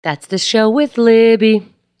That's the show with Libby.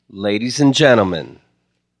 Ladies and gentlemen,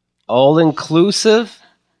 all inclusive.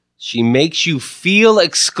 She makes you feel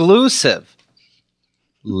exclusive.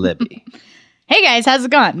 Libby. Hey guys, how's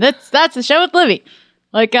it going? That's the show with Libby.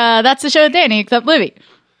 That's the show with Danny, except Libby.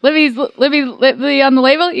 Libby on the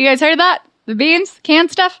label. You guys heard of that? The beans, can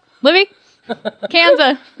stuff. Libby,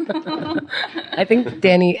 Kanza. I think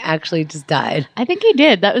Danny actually just died. I think he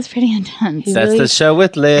did. That was pretty intense. That's the show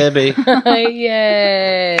with Libby.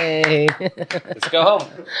 Yay! Let's go home.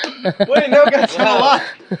 Wait, no, guys, I'm alive.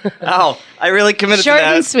 Ow, I really committed Short to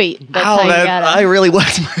that. and sweet. That's Ow, how you man, got it. I really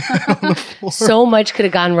whacked my head on the floor. So much could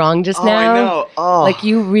have gone wrong just now. I know. Oh. Like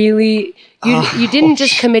you really, you didn't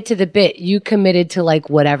just commit to the bit. You committed to like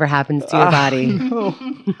whatever happens to your body.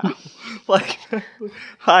 Like,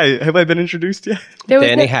 hi, have I been introduced yet?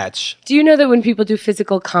 Danny Hatch. Do you know that when people do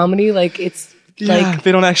physical comedy, like it's like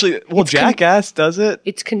they don't actually. Well, Jackass does it.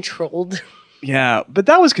 it's controlled? Yeah, but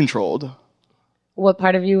that was controlled. What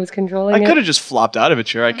part of you was controlling I it? could have just flopped out of a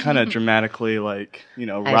chair. I kind of dramatically, writhed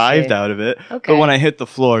see. out of it. Okay. But when I hit the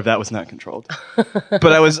floor, that was not controlled. But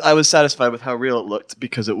I was satisfied with how real it looked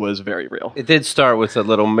because it was very real. It did start with a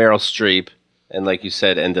little Meryl Streep, and like you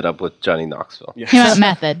said, ended up with Johnny Knoxville. Yes. He went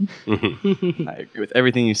method. I agree with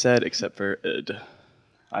everything you said except for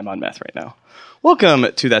I'm on meth right now. Welcome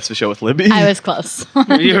to That's the Show with Libby. I was close.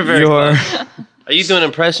 You were very You're- close. Are you doing an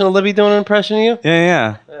impression of Libby doing an impression of you?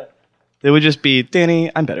 Yeah. It would just be,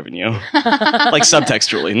 Danny, I'm better than you. Like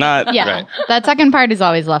subtextually, not... Yeah, Right. that second part is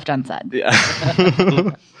always left unsaid. Yeah.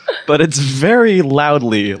 But it's very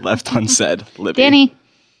loudly left unsaid, Libby. Danny,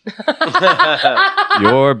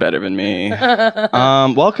 You're better than me.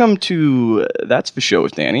 Welcome to That's the Show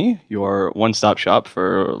with Danny, your one-stop shop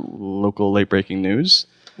for local late-breaking news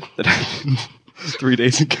that happened 3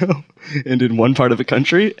 days ago and in one part of the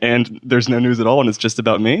country, and there's no news at all, and it's just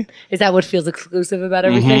about me. Is that what feels exclusive about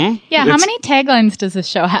everything? yeah, how It's- many taglines does this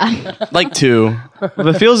show have? Like two.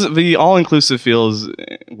 The all-inclusive feels...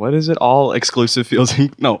 What is it? All-exclusive feels...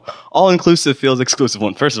 No. All-inclusive feels exclusive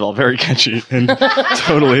one. First of all, very catchy and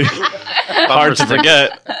totally hard to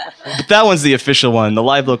forget. But that one's the official one. The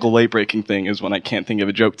live local late breaking thing is when I can't think of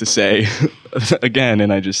a joke to say again,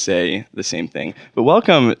 and I just say the same thing. But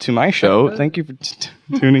welcome to my show. Thank you for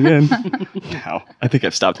tuning in. Now, I think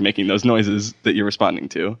I've stopped making those noises that you're responding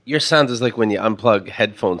to. Your sound is like when you unplug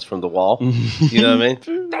headphones from the wall. You know what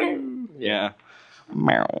I mean? Yeah.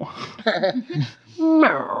 Meow.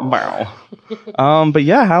 Meow. But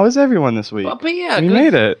yeah, how is everyone this week? But yeah, you good.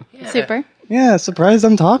 made it. Super. Yeah, surprised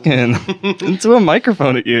I'm talking into a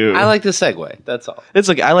microphone at you. I like the segue. That's all. It's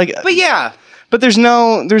like I like, But yeah, but there's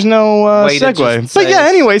no Way to segue. just But say yeah, it.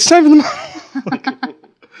 anyway, it's time for the.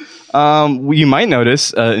 You might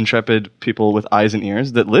notice, intrepid people with eyes and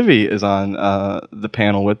ears, that Libby is on the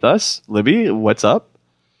panel with us. Libby, what's up?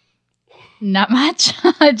 Not much.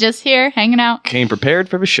 Just here, hanging out. Came prepared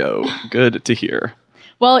for the show. Good to hear.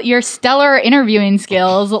 Well, your stellar interviewing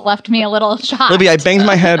skills left me a little shocked. Libby, I banged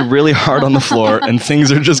my head really hard on the floor, and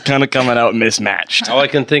things are just kind of coming out mismatched. all I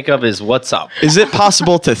can think of is what's up. Is it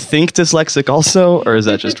possible to think dyslexic also, or is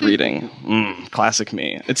that just reading? Classic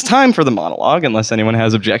me. It's time for the monologue, unless anyone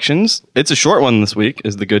has objections. It's a short one this week,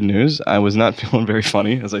 is the good news. I was not feeling very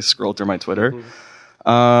funny as I scrolled through my Twitter.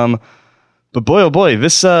 But boy, oh boy,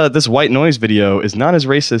 this white noise video is not as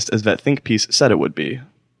racist as that think piece said it would be.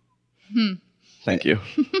 Thank you.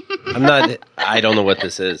 I don't know what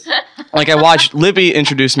this is. Like I watched Libby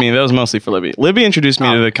introduce me. That was mostly for Libby. Libby introduced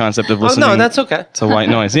me to the concept of Oh, listening. no, that's okay. to white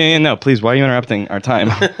noise. Yeah, no, please. Why are you interrupting our time?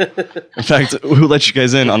 In fact, who let you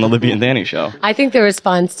guys in on the Libby and Danny show? I think the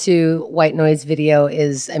response to white noise video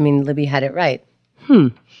is, Libby had it right.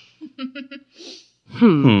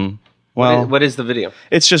 Well, What is the video?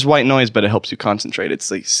 it's just white noise, but it helps you concentrate.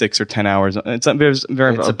 It's like 6 or 10 hours. There's a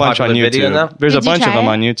bunch on popular YouTube. video now? There's Did a you bunch of try them it?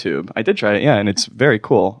 on YouTube. I did try it, yeah, and it's very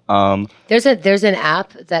cool. There's an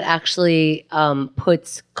app that actually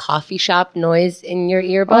puts coffee shop noise in your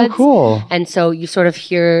earbuds. Oh, cool. And so you sort of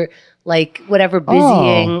hear like whatever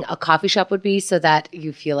busying a coffee shop would be, so that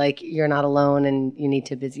you feel like you're not alone and you need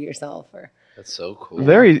to busy yourself. Or That's so cool.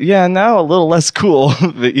 Now a little less cool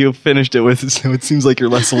that you finished it with, so it seems like you're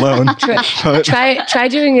less alone. try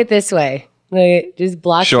doing it this way. Like, just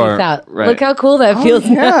block Sure, things out. right. Look how cool that feels.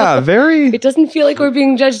 Yeah, very... It doesn't feel like we're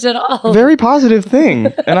being judged at all. Very positive thing,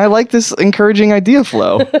 and I like this encouraging idea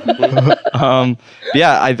flow.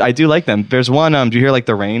 Yeah, I do like them. There's one. Do you hear like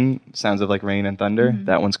the rain sounds of like rain and thunder? Mm-hmm.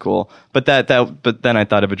 That one's cool. But but then I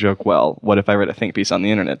thought of a joke. Well, what if I read a think piece on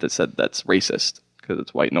the internet that said that's racist because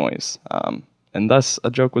it's white noise? And thus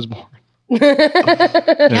a joke was born.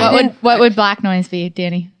 What would black noise be,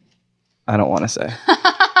 Danny? I don't want to say.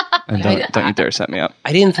 And don't you dare set me up.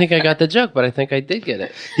 I didn't think I got the joke, but I think I did get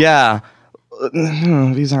it. Yeah.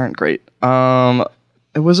 These aren't great.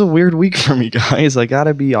 It was a weird week for me, guys. I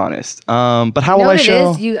gotta be honest. But how will I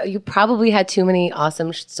show? You probably had too many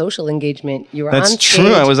awesome social engagement. You were That's on stage.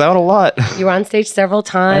 true. I was out a lot. You were on stage several I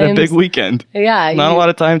times. had a big weekend. Yeah. Not a lot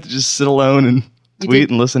of time to just sit alone and tweet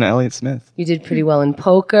and listen to Elliott Smith. You did pretty well in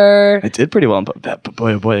poker. I did pretty well in poker. But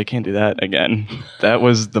boy, oh boy, I can't do that again. That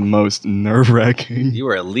was the most nerve-wracking. You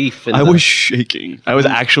were a leaf. I was shaking. I was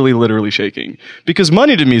actually literally shaking. Because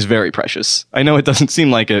money to me is very precious. I know it doesn't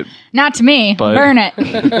seem like it. Not to me. But- Burn it.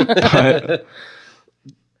 But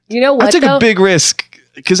You know what? I took though? a big risk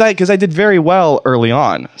because I did very well early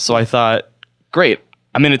on. So I thought, great,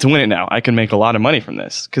 I'm in it to win it now. I can make a lot of money from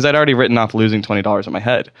this because I'd already written off losing $20 in my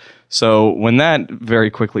head. So when that very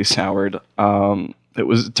quickly soured,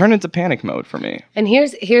 it turned into panic mode for me. And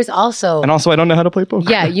here's also. And also, I don't know how to play poker.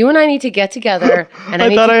 Yeah, you and I need to get together. And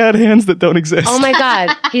I thought I had hands that don't exist. Oh my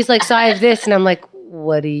God. He's like, so I have this. And I'm like,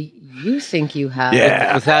 what do you think you have?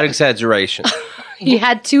 Yeah. Without exaggeration. He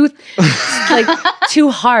had two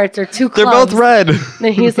hearts or two They're clubs. both red.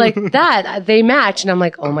 And he's like, that, they match. And I'm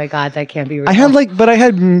like, oh my God, that can't be real.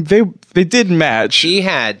 They did match. He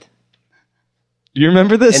had, You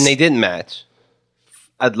remember this? and they didn't match.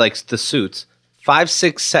 I'd like the suits. 5,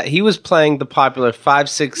 6, 7. He was playing the popular 5,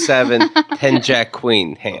 6, 7, 10 Jack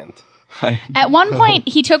Queen hand. At one point,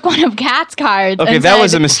 he took one of Kat's cards. Okay, and that said,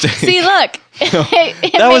 was a mistake. See, look.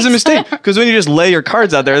 That was a mistake because when you just lay your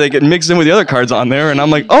cards out there, they get mixed in with the other cards on there, and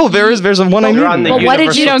I'm like, oh, there's a one I You're on need. the But what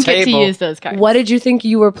did You don't get to table. use those cards. What did you think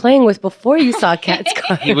you were playing with before you saw Cat's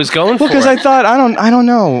card? He was going for Because it. I thought I don't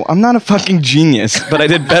know. I'm not a fucking genius, but I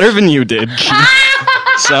did better than you did.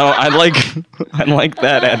 So I like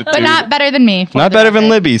that attitude. But not better than me. for Not the better than record.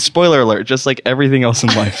 Libby. Spoiler alert. Just like everything else in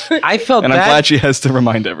life. I felt And bad. I'm glad she has to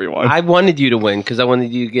remind everyone. I wanted you to win because I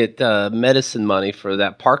wanted you to get medicine money for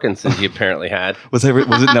that Parkinson's you apparently had. was it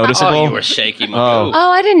noticeable? Oh, you were shaky, my Oh. boo.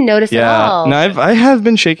 Oh, I didn't notice at Yeah, all. no, I have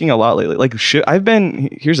been shaking a lot lately. Like, I've been.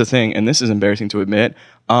 Here's the thing, and this is embarrassing to admit.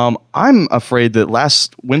 I'm afraid that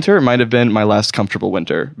last winter might have been my last comfortable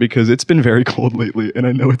winter because it's been very cold lately, and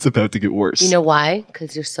I know it's about to get worse. You know why?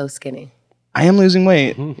 Because you're so skinny. I am losing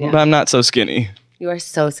weight, but I'm not so skinny. You are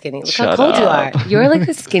so skinny. Look Shut how cold you up. are. You're like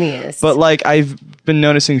the skinniest. But like, I've been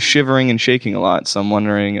noticing shivering and shaking a lot, so I'm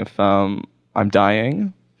wondering if I'm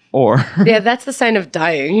dying or yeah, that's the sign of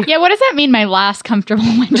dying. Yeah, what does that mean, my last comfortable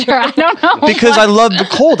winter? I don't know. because I love the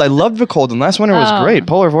cold. I loved the cold, and last winter was Oh. great.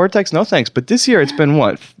 Polar vortex, no thanks. But this year it's been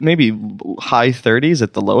what, maybe high 30s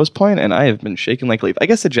at the lowest point, and I have been shaking like a leaf. I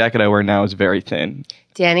guess the jacket I wear now is very thin.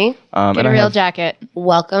 Danny, And Get a I real have- jacket.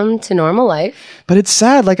 welcome to normal life. But it's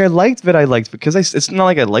sad. Like I liked because it's not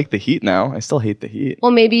like I like the heat now. I still hate the heat.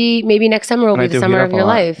 Well, maybe next summer will And I be do the heat summer up of a your lot.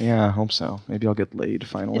 life. Yeah, I hope so. Maybe I'll get laid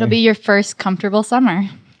finally. It'll be your first comfortable summer.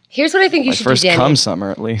 Here's what I think you my should first do, Danny. cum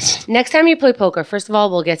summer at least. Next time you play poker, first of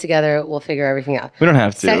all, we'll get together. We'll figure everything out. We don't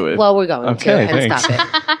have to. Well, we're going Okay, to, and thanks.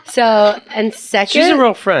 stop it. So, and second, She's a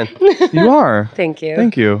real friend. You are. thank you.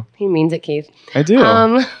 Thank you. He means it, Keith. I do.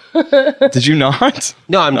 Did you not?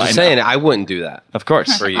 No, I'm just I saying I wouldn't do that Of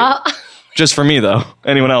course. for you. Just for me though.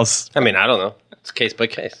 Anyone else? I mean, I don't know. It's case by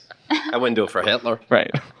case. I wouldn't do it for Hitler.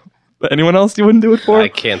 Right. But anyone else you wouldn't do it for? I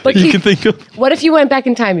can't But think. You can think of. What if you went back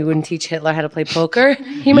in time? You wouldn't teach Hitler how to play poker.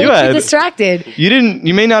 He might You be had- distracted. You didn't.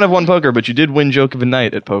 You may not have won poker, but you did win joke of the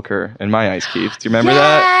night at poker in my eyes, Keith. Do you remember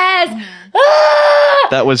that? Yes. Ah!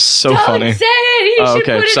 That was so Don't funny. say it. He Oh, should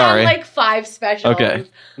okay, put it sorry. on like 5 specials. Okay.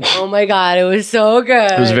 Oh my God, it was so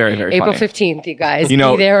good. It was very, very April funny. 15th, you guys. You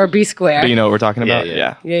know- be there or be square. But you know what we're talking about?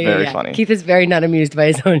 Yeah. Very funny. Keith is very not amused by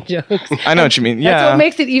his own jokes. I know what you mean. That's Yeah. what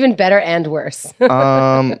makes it even better and worse.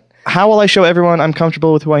 How will I show everyone I'm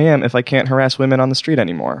comfortable with who I am if I can't harass women on the street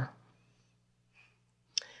anymore?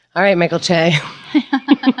 All right, Michael Che.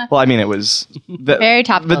 Well, I mean, it was Very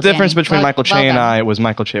topical, The difference Danny. between Well- Michael Che well and done. I was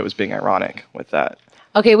Michael Che was being ironic with that.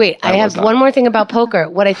 Okay, wait. I was have not. one more thing about poker.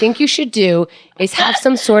 What I think you should do is have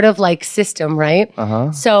some sort of like system, right?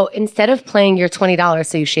 So instead of playing your $20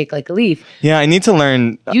 so you shake like a leaf, Yeah, I need to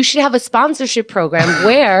learn. you should have a sponsorship program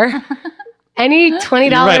where any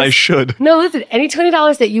 $20. You're right, I should. No, listen, any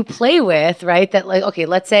 $20 that you play with, right? That like, okay,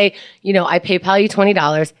 let's say, I PayPal you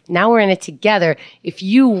 $20. Now we're in it together. If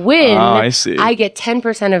you win, I see. I get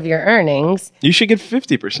 10% of your earnings. You should get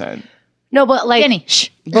 50%. No, but like, Danny, shh.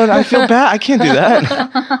 But I feel bad. I can't do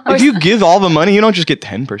that. If you give all the money, you don't just get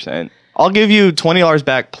 10%. I'll give you $20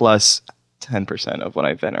 back plus 10% of what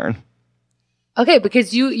I then earn. okay,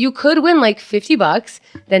 because you could win like $50,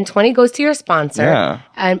 then 20 goes to your sponsor. Yeah.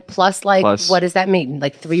 And plus like, Plus what does that mean?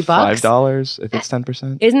 Like $3? $5 if it's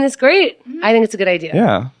 10%. Isn't this great? I think it's a good idea.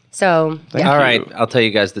 Yeah. So, Thank yeah. All you. right, I'll tell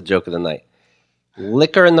you guys the joke of the night.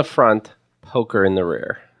 Liquor in the front, poker in the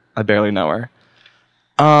rear. I barely know her.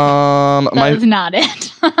 That was not it.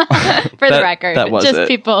 For the record. that was Just it.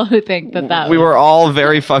 people who think that we were all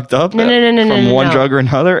very fucked up no, from one no. drug or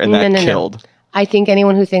another, and that No. killed. I think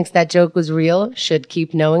anyone who thinks that joke was real should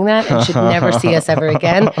keep knowing that and should never see us ever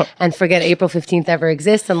again and forget April 15th ever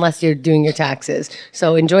exists unless you're doing your taxes.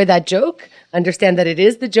 So enjoy that joke. Understand that it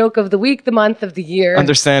is the joke of the week, the month, of the year.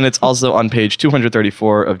 Understand it's also on page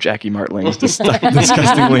 234 of Jackie Martling's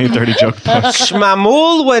disgustingly dirty joke book.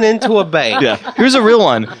 Shmamul went into a bank. Yeah. Here's a real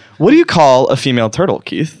one. What do you call a female turtle,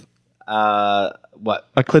 Keith? What?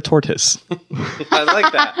 A clitortis. I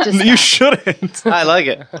like that. You shouldn't. I like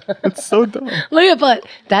it. It's so dumb. Look at, but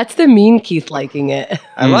that's the mean Keith liking it.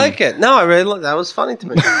 I like it. No, I really that was funny to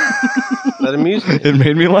me. That amused me. It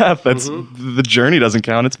made me laugh. That's the journey doesn't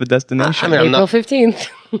count. It's the destination. I mean, I'm April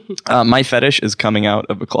not. 15th. My fetish is coming out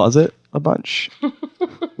of a closet a bunch,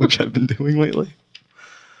 which I've been doing lately.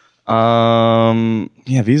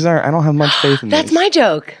 Yeah, these are. I don't have much faith in That's these. my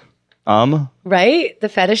joke, right? The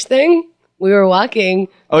fetish thing. We were walking.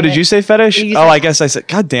 Oh, did you say fetish? You Oh, said- I guess I said.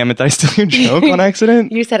 God damn it! Did I steal your joke on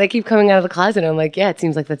accident? You said I keep coming out of the closet. I'm like, yeah, it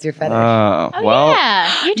seems like that's your fetish. Well,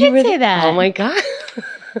 yeah, you did say that. Oh my god.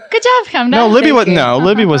 Good job, come no, down. Libby was you. no,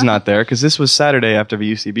 Libby was not there because this was Saturday after the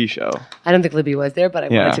UCB show. I don't think Libby was there, but I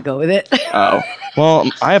Yeah. wanted to go with it. Oh, well,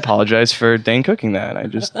 I apologize for Dane cooking that. I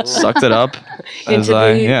just sucked it up as Into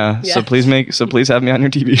I the- yeah. yeah. So please have me on your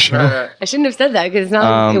TV show. I shouldn't have said that because it's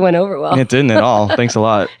not like it went over well. It didn't at all. Thanks a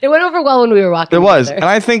lot. It went over well when we were walking. It was, together. and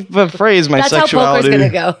I think the phrase "my That's how poker's sexuality" gonna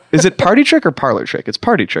go. Is it party trick or parlor trick? It's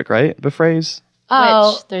party trick, right? The phrase.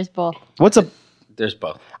 Oh, Which, there's both. What's a? There's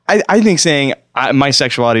both. I think saying my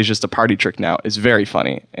sexuality is just a party trick now is very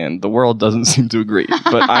funny, and the world doesn't seem to agree.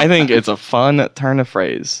 But I think it's a fun turn of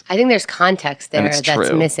phrase. I think there's context there And it's that's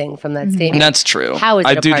true. missing from that statement. And that's true. How is it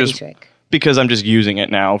I a do party just trick? because I'm just using it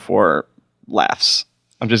now for laughs.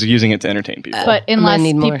 I'm just using it to entertain people. But unless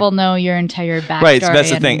need more. people know your entire backstory. Right, so that's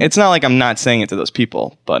the and- thing. It's not like I'm not saying it to those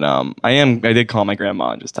people, but I did call my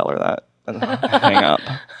grandma and just tell her that. And hang up.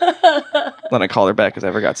 Then I called her back because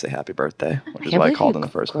I forgot to say happy birthday, which is Can't why I believe called you in the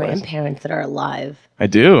have first place. grandparents that are alive. I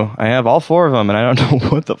do. I have all four of them, and I don't know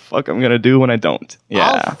what the fuck I'm gonna do when I don't.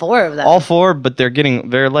 Yeah, All four of them. all four, but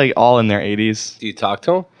they're like all in their 80s. Do you talk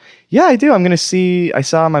to him? Yeah, I do. I'm gonna see. I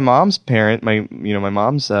saw my mom's parent, my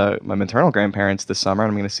maternal grandparents this summer,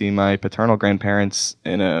 and I'm gonna see my paternal grandparents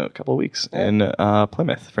in a couple of weeks in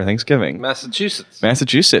Plymouth for Thanksgiving,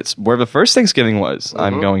 Massachusetts, where the first Thanksgiving was.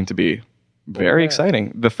 I'm going to be. Very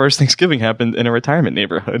exciting. The first Thanksgiving happened in a retirement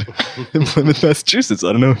neighborhood in Plymouth, Massachusetts.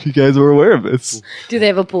 I don't know if you guys were aware of this. Do they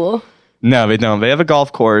have a pool? No, they don't. They have a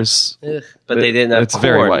golf course. Ugh. But they didn't have It's corn,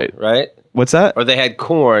 very white. right? What's that? Or they had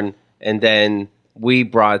corn, and then we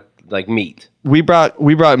brought like meat. We brought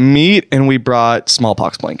meat and we brought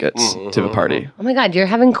smallpox blankets to the party. Oh my god, you're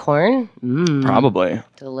having corn? Probably.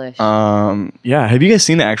 Delish. Yeah. Have you guys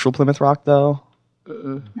seen the actual Plymouth Rock though?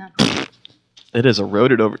 No. It is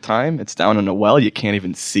eroded over time. It's down in a well. You can't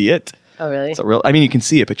even see it. Oh really? It's a real. I mean, you can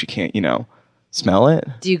see it, but you can't. Smell it.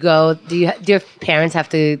 Do you go? Do your parents have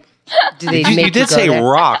to? Do they make You did go say there?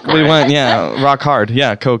 rock. We Right? went. Yeah, rock hard.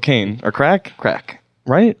 Yeah, cocaine or crack. Crack.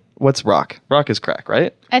 Right. What's rock? Rock is crack,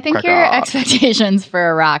 right? I think Crack your rock. expectations for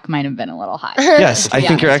a rock might have been a little high. Yes, I be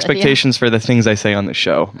think your honest with you. expectations for the things I say on the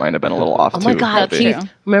show might have been a little off Oh too. my god, That's Keith! true.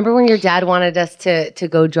 Remember when your dad wanted us to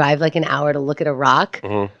go drive like an hour to look at a rock?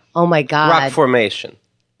 Oh my god! Rock formation.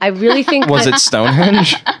 I really think Was it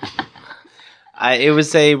Stonehenge? It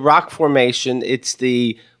was a rock formation. It's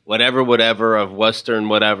the whatever of Western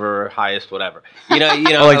whatever highest whatever. You know,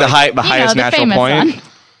 Oh, like the highest the natural famous point. one.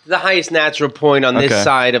 the highest natural point on Okay. this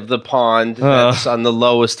side of the pond. That's on the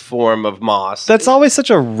lowest form of moss. That's always such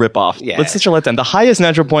a ripoff. Yeah. That's such a letdown. The highest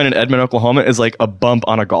natural point in Edmond, Oklahoma, is like a bump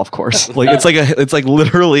on a golf course. Like it's like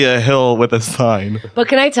literally a hill with a sign. But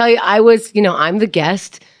can I tell you, I was, I'm the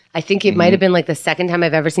guest. I think it might have been like the second time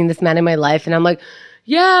I've ever seen this man in my life. And I'm like,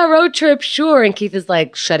 yeah, road trip, sure. And Keith is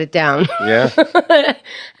like, shut it down. yeah.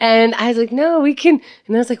 And I was like, no, we can.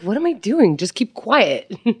 And I was like, what am I doing? Just keep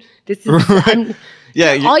quiet. This is,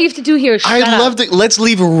 Yeah, all you have to do here is shut I'd up. love to. Let's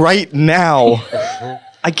leave right now.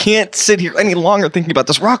 I can't sit here any longer thinking about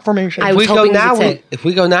this rock formation. I If was we go hoping you now, would say- if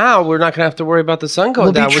we go now, we're not going to have to worry about the sun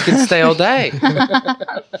going down. We can stay all day.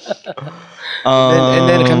 and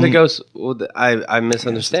then it comes and goes. Well, I'm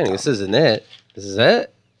misunderstanding. This isn't it. This is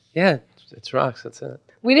it. Yeah, it's rocks. That's it.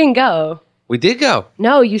 We didn't go. We did go.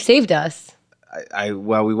 No, you saved us.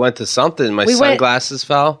 Well, we went to something. My We went- sunglasses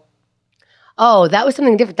fell. Oh, that was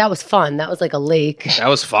something different. That was fun. That was like a lake. That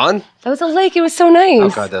was fun? That was a lake. It was so nice. Oh,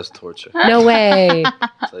 God, that was torture. No way.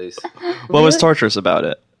 Please. What was torturous about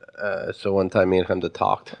it? So one time me and Hamda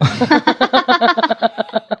talked.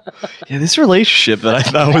 Yeah, this relationship that I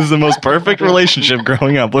thought was the most perfect relationship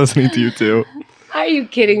growing up, listening to you two. Are you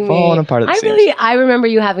kidding me? Falling apart at the seams. I remember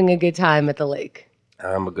you having a good time at the lake.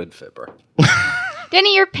 I'm a good fibber.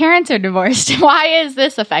 Danny, your parents are divorced. Why is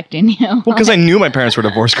this affecting you? Well, because I knew my parents were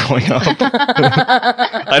divorced growing up.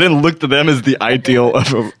 I didn't look to them as the ideal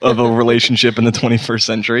of a relationship in the 21st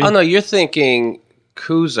century. Oh, no, you're thinking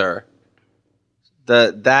Cooser,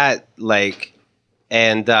 that lake,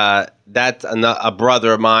 and that a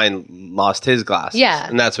brother of mine lost his glasses. Yeah.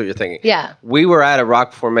 And that's what you're thinking. Yeah. We were at a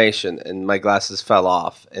rock formation, and my glasses fell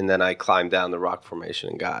off, and then I climbed down the rock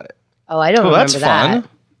formation and got it. Oh, I don't remember that's that. fun.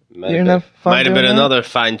 You didn't have fun Might have been doing that? another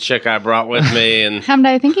fine chick I brought with me, and Hamda,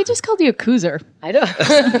 I think he just called you a coozer. I don't.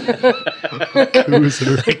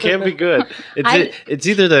 it can't be good. It's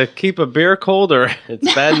either to keep a beer cold or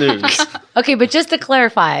it's bad news. Okay, but just to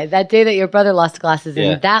clarify, that day that your brother lost glasses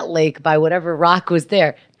Yeah. in that lake by whatever rock was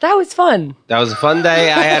there, that was fun. That was a fun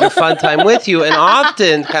day. I had a fun time with you, and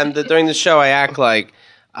often during the show I act like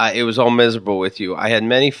it was all miserable with you. I had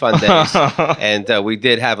many fun days, and we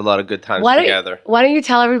did have a lot of good times together. Why don't you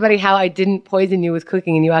tell everybody how I didn't poison you with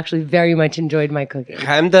cooking and you actually very much enjoyed my cooking?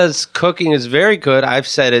 Hamda's cooking is very good. I've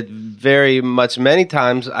said it very much many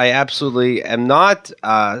times. I absolutely am not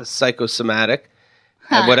psychosomatic,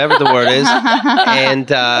 whatever the word is. And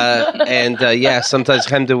yeah, sometimes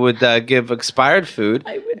Hamda would give expired food,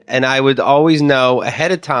 and I would always know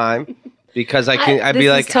ahead of time. Because I'd be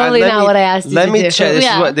like, totally not what I asked you let to me do.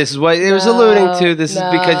 check. This is what it was alluding to. This is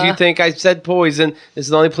because you think I said poison. This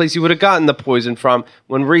is the only place you would have gotten the poison from.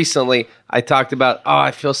 When recently I talked about,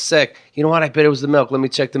 I feel sick. You know what? I bet it was the milk. Let me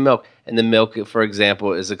check the milk. And the milk, for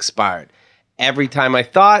example, is expired. Every time I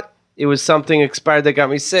thought it was something expired that got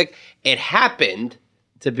me sick, it happened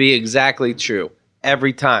to be exactly true.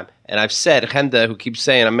 Every time. And I've said, Hemda, who keeps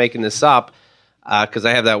saying I'm making this up because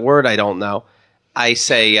I have that word I don't know. I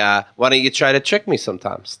say, why don't you try to trick me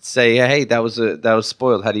sometimes? Say, hey, that was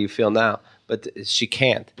spoiled. How do you feel now? But she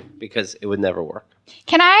can't because it would never work.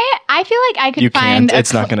 Can I feel like I could You find can't.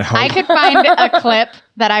 It's not going to help. I could find a clip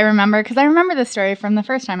that I remember because I remember the story from the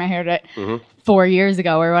first time I heard it 4 years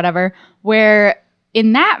ago or whatever, where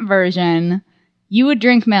in that version you would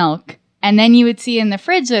drink milk and then you would see in the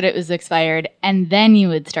fridge that it was expired and then you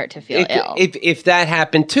would start to feel ill. If that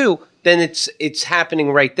happened too, then it's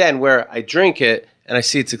happening right then where I drink it and I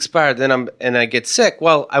see it's expired, then I get sick.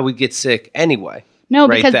 Well, I would get sick anyway. No,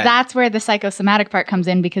 right because then. that's where the psychosomatic part comes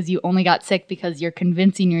in because you only got sick because you're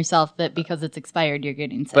convincing yourself that because it's expired, you're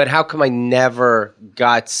getting sick. But how come I never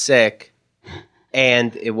got sick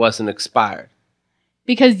and it wasn't expired?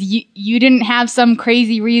 Because you didn't have some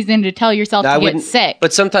crazy reason to tell yourself to get sick.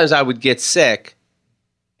 But sometimes I would get sick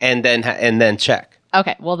and then check.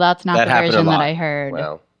 Okay, well, that's not That the happened a version that lot. I heard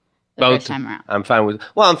Well, the first time around. I'm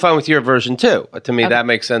fine with your version too. To me, that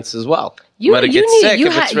makes sense as well. You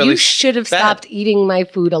You should have bad. stopped eating my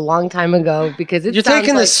food a long time ago because You're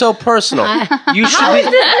taking this so personal. You should How be, is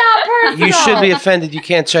this not personal? You should be offended. You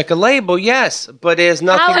can't check a label. Yes, but it has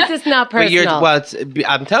nothing. How is this not but personal?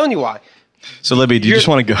 I'm telling you why. So, Libby, do you just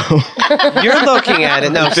want to go? You're looking at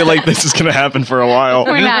it now. I feel like this is going to happen for a while.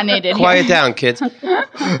 We're not needed Quiet here. down, kids.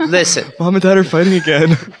 Listen, Mom and Dad are fighting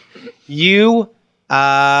again. you're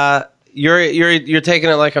taking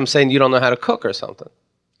it like I'm saying you don't know how to cook or something.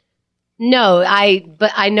 No,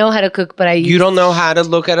 but I know how to cook, but You don't know how to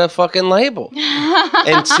look at a fucking label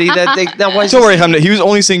and see that they. Now, why is Don't this- worry, Hamda. He was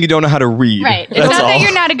only saying you don't know how to read. Right. It's That's not all. that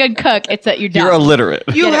you're not a good cook, it's that you're dumb. You're illiterate.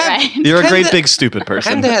 You Get it have. right. You're a great Hemda- big stupid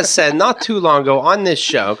person. Hemda has said not too long ago on this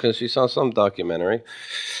show because she saw some documentary,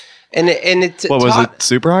 and it What was taught, it?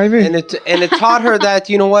 Super Ivy? And it taught her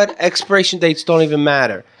that, you know what, expiration dates don't even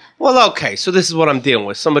matter. Well, okay, so this is what I'm dealing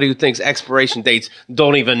with. Somebody who thinks expiration dates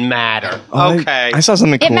don't even matter. Okay. I saw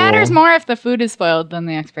something cool. It matters more if the food is spoiled than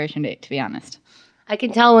the expiration date, to be honest. I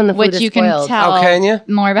can tell when the food Which is you can spoiled. tell Oh, can you?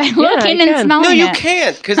 more by I looking and can. smelling No, you it.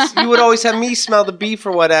 can't, because you would always have me smell the beef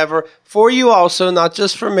or whatever for you also, not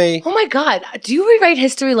just for me. Oh my God. Do you rewrite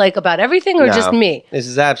history like about everything or No, just me? This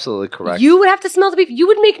is absolutely correct. You would have to smell the beef. You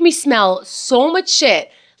would make me smell so much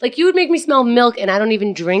shit. Like you would make me smell milk and I don't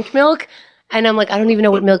even drink milk. And I'm like, I don't even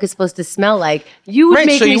know what milk is supposed to smell like. You would Right,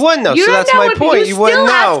 make so me. you wouldn't know. You So don't that's know my what, point. You wouldn't still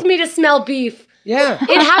know. asked me to smell beef. Yeah.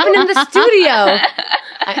 It happened in the studio.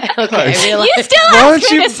 Okay, I realize. You still Why don't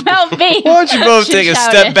asked me you- to smell beans. Why don't you both She take a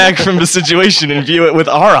shouted. step back from the situation and view it with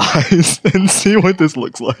our eyes and see what this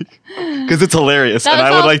looks like? Because it's hilarious, That and was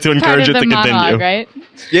I would all like to part encourage of it the to continue. monologue, right?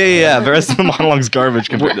 Yeah. The rest of the monologue's garbage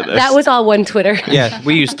compared to this. That was all one Twitter. Yeah,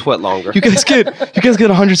 we use Twit longer. You guys get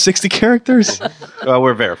 160 characters.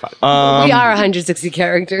 We're verified. We are 160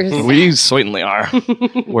 characters. We certainly are.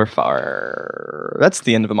 We're far. That's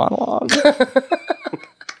the end of the monologue.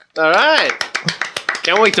 All right.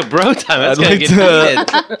 Can't wait till bro time. That's I'd gonna like get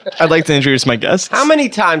to- heated. I'd like to introduce my guests. How many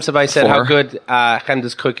times have I said how 4. good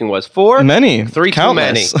Chemda's cooking was? 4? Many. 3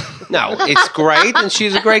 Countless. too many. No, it's great, and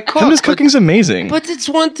she's a great cook. Chemda's cooking's amazing. But it's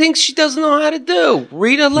one thing she doesn't know how to do.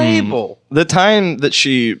 Read a label. The time that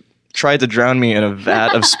she tried to drown me in a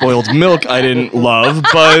vat of spoiled milk, I didn't love,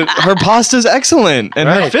 but her pasta's excellent, and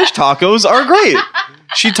her Right. fish tacos are great.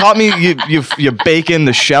 She taught me you bake in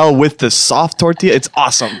the shell with the soft tortilla. It's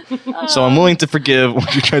awesome. So I'm willing to forgive when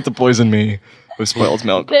you tried to poison me with spoiled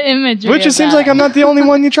milk. The imagery. Which it of seems that. like I'm not the only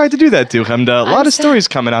one you tried to do that to, Chemda. A lot of stories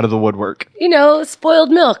coming out of the woodwork. You know,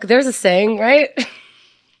 spoiled milk. There's a saying, right?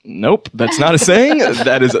 Nope, that's not a saying.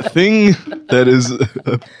 That is a thing. That is.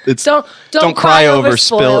 It's Don't cry over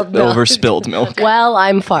spoiled milk. spilled milk. Well,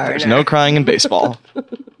 I'm foreigner. No crying in baseball.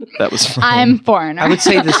 That was from. I'm foreigner. I would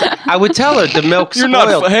say this. I would tell her the milk's You're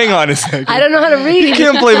spoiled. not. Hang on a second. I don't know how to read. You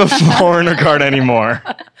can't play the foreigner card anymore.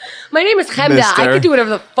 My name is Chemda. I Mister. can do whatever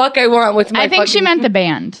the fuck I want with my I think she fucking- meant the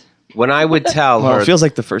band. When I would tell Well, her it feels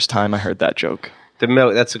like the first time I heard that joke. the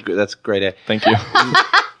milk, that's a great idea. Thank you.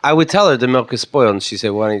 I would tell her the milk is spoiled, and she said,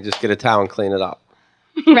 "Why don't you just get a towel and clean it up?"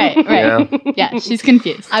 Right. Yeah. Yeah, she's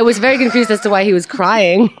confused. I was very confused as to why he was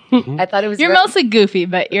crying. I thought it was. You're mostly goofy,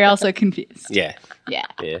 but you're also confused. Yeah, Yeah.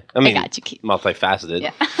 yeah. I mean, got you, Keith. multifaceted.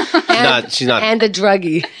 Yeah. She's not. and a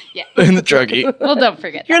druggie. In the druggie. Well, don't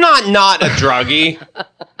forget. You're not a druggie.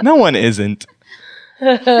 No one isn't.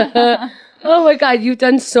 Oh my god, you've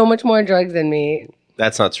done so much more drugs than me.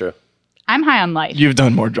 That's not true. I'm high on life. You've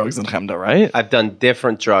done more drugs than Chemda, right? I've done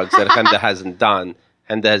different drugs that Chemda hasn't done.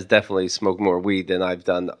 Chemda has definitely smoked more weed than I've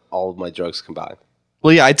done all of my drugs combined.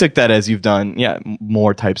 Well, yeah, I took that as you've done,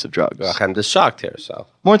 more types of drugs. Well, Chemda's shocked here, so.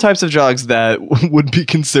 More types of drugs that would be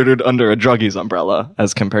considered under a druggie's umbrella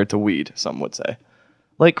as compared to weed, some would say.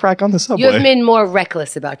 Like crack on the subway. You have been more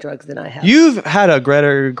reckless about drugs than I have. You've had a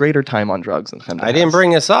greater time on drugs than Chemda I didn't has.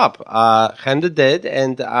 bring this up. Chemda did,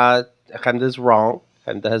 and Chemda's wrong.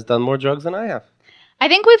 Chemda has done more drugs than I have. I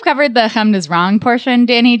think we've covered the Chemda's wrong portion.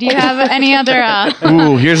 Danny, do you have any other?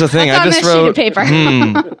 Ooh, here's the thing. That's I on just this sheet of wrote.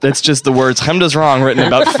 paper. That's just the words "Chemda's wrong" written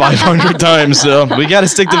about 500 times. So we got to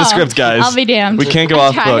stick to the script, guys. I'll be damned. We can't go I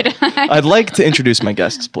off book. tried. I'd like to introduce my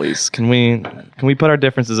guests, please. Can we put our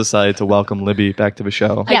differences aside to welcome Libby back to the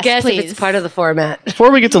show? I Yes, guess if please. it's part of the format. Before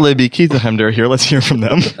we get to Libby, Keith and Chemda are here. Let's hear from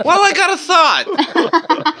them. Well, I got a thought.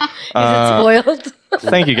 Is it spoiled?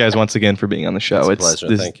 Thank you guys once again for being on the show. It's a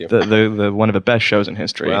pleasure. Thank you. The one of the best shows in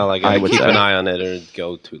history. Well, I got to would keep say. an eye on it or it'd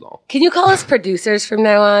go too long. Can you call us producers from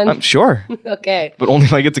now on? I'm sure, Okay. but only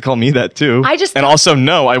if I get to call me that too. And also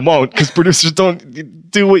no, I won't, because producers don't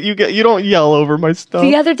do what you get. You don't yell over my stuff.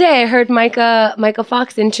 The other day, I heard Micah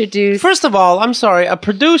Fox introduce. First of all, I'm sorry, a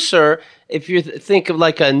producer, if you think of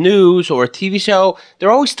like a news or a TV show,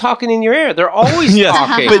 they're always talking in your ear. They're always Yes,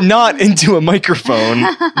 talking. but not into a microphone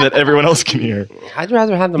that everyone else can hear. I'd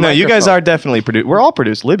rather have the No, you guys microphone. are definitely produced. We're all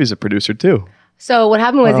produced. Libby's a producer too. So what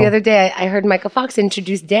happened was the other day, I heard Micah Fox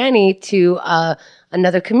introduce Danny to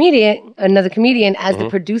another comedian as the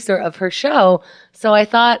producer of her show. So I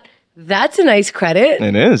thought that's a nice credit.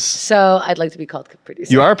 It is. So I'd like to be called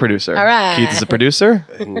producer. You are a producer. All right. Keith is a producer.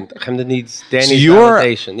 Chemda needs Danny's So you're.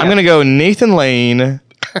 validation. I'm going to go Nathan Lane,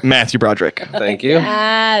 Matthew Broderick. Thank you.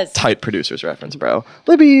 Yes. Tight producers reference, bro.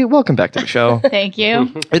 Libby, welcome back to the show. Thank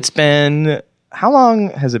you. It's been. How long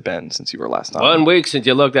has it been since you were last on? 1 week since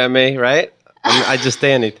you looked at me, right? I just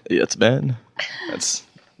Danny'd. Yeah, it's been. That's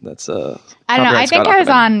I don't know. I think I was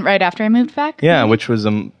on right after I moved back. Yeah, which was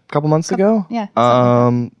a couple months ago. Yeah.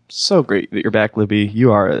 So great that you're back, Libby.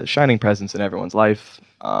 You are a shining presence in everyone's life,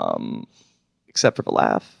 except for the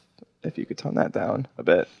laugh. If you could tone that down a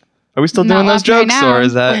bit. Are we still Not doing those laughing right jokes, now. or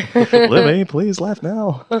is that Libby? Please laugh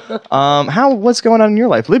now. What's going on in your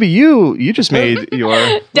life, Libby? You just made your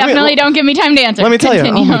Definitely don't give me time to answer. Let me tell you.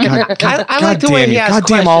 Continue. Oh my god! I like the way he asks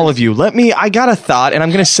goddamn all questions. of you. I got a thought, and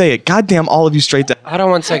I'm gonna say it. Goddamn all of you, straight down. Hold on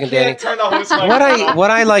 1 second, Danny. What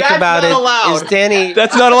I like about it is Danny.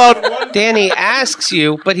 That's not allowed. Danny asks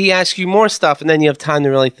you, but he asks you more stuff, and then you have time to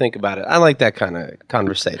really think about it. I like that kind of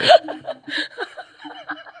conversation.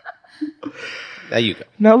 There you go.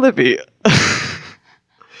 Now, Libby,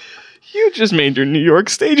 you just made your New York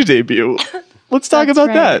stage debut. Let's talk That's about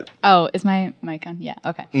right. that. Oh, is my mic on? Yeah.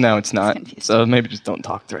 Okay. No, it's not. confused. So maybe just don't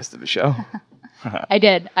talk the rest of the show. I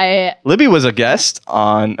did. Libby was a guest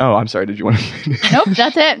on. Oh, I'm sorry. Did you want to? Nope.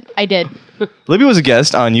 That's it. I did. Libby was a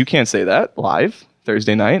guest on You Can't Say That live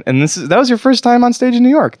Thursday night, and that was your first time on stage in New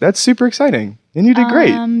York. That's super exciting, and you did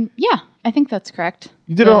great. Yeah, I think that's correct.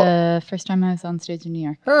 You did the first time I was on stage in New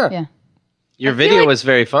York. Huh. Yeah. Your video was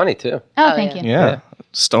very funny too. Oh, thank you. Yeah,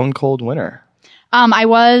 stone cold winner. I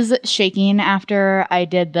was shaking after I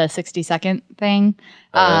did the 60-second thing.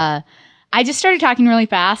 I just started talking really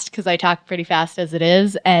fast because I talk pretty fast as it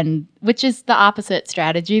is, and which is the opposite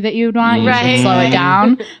strategy that you would want. You should slow it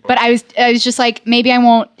down. But I was just like, maybe I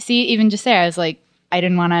won't see. Even just there, I was like, I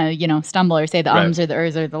didn't want to, stumble or say the ums or the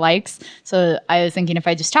ers or the likes. So I was thinking if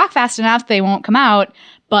I just talk fast enough, they won't come out.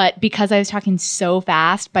 But because I was talking so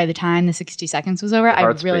fast, by the time the 60 seconds was over, I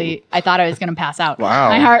thought I was going to pass out. Wow.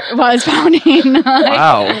 My heart was pounding.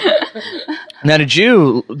 Wow. Now, did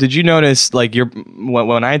you notice, like,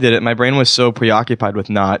 when I did it, my brain was so preoccupied with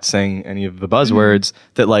not saying any of the buzzwords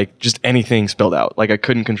that, like, just anything spilled out. Like, I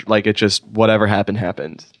couldn't control, like, it just, whatever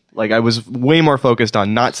happened. Like, I was way more focused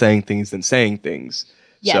on not saying things than saying things.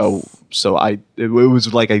 Yes. So it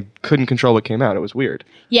was like I couldn't control what came out. It was weird.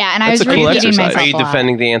 Yeah, and I That's was a cool repeating exercise. myself Are you a lot.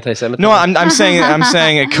 defending the anti-Semitism? No, I'm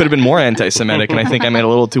saying it could have been more anti-Semitic, and I think I made it a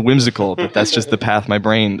little too whimsical. But that's just the path my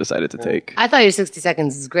brain decided to take. I thought your 60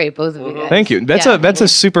 seconds is great, both of you guys. Thank you. That's a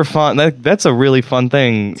super fun. That's a really fun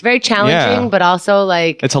thing. It's very challenging, but also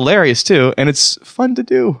like It's hilarious too, and it's fun to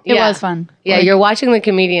do. It was fun. Yeah, you're watching the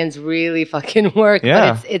comedians really fucking work,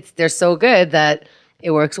 Yeah. but they're so good that it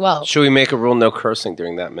works well. Should we make a rule no cursing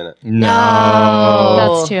during that minute? No.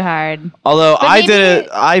 That's too hard. Although I maybe- did it,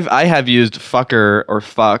 I have used fucker or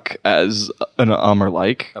fuck as an or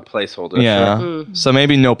like. A placeholder. Yeah. Sure. So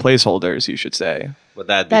maybe no placeholders, you should say. Would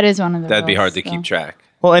that be, That is one of the That'd be rules, hard to so. keep track.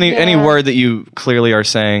 Well, any word that you clearly are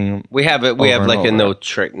saying. We have it. We have Over like and a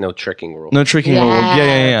over. no tricking rule. No tricking rule.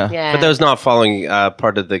 Yeah. But those not following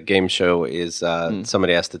part of the game show is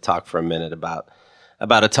somebody has to talk for a minute about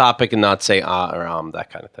a topic and not say or that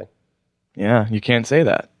kind of thing. Yeah, you can't say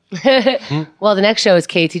that. Well, the next show is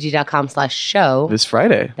ktg.com/show. This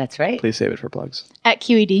Friday. That's right. Please save it for plugs. At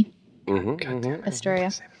QED, Mm-hmm.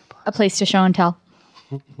 Astoria. A place to show and tell.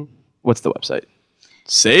 What's the website?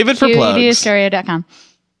 Save it for plugs. QEDAstoria.com.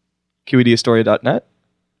 QEDastoria.net.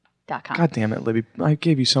 .com. God damn it, Libby. I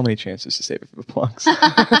gave you so many chances to save it for plugs. So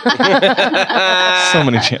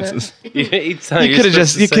many chances. You could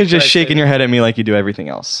have just shaken your head at me like you do everything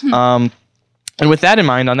else. And with that in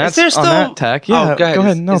mind, on that tack, go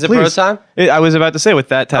ahead. No, is it please. bro time? I was about to say, with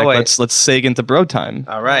that tack, wait. let's seg into bro time.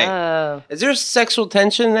 All right. Oh. Is there sexual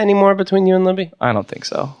tension anymore between you and Libby? I don't think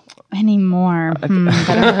so. Anymore. That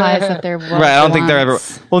implies that there was Right, I don't think there ever.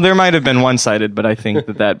 once. Well, there might have been one-sided, but I think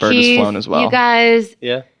that bird has Keith, flown as well. You guys,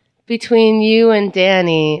 Yeah. between you and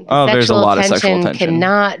Danny, There's a lot of sexual tension.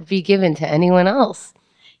 cannot be given to anyone else.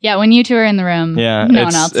 Yeah, when you two are in the room, Yeah, no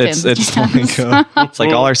one else can. it's it's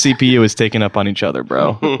like all our CPU is taken up on each other,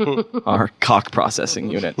 bro. Our cock processing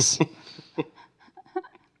units.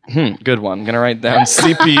 Good one. I'm gonna write down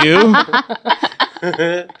CPU,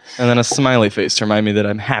 and then a smiley face to remind me that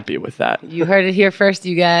I'm happy with that. You heard it here first,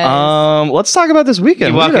 you guys. Let's talk about this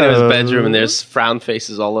weekend. You walk We into his got a- bedroom and there's frown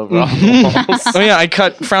faces all over all the walls. Oh yeah, I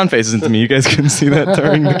cut frown faces into me. You guys couldn't see that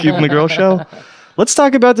during the Keith and the Girl show. Let's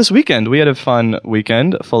talk about this weekend. We had a fun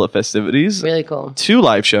weekend full of festivities. Really cool. 2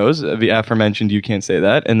 live shows, the aforementioned You Can't Say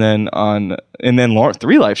That, and then Lauren,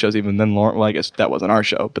 3 live shows even. Then Lauren, well, I guess that wasn't our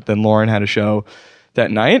show, but then Lauren had a show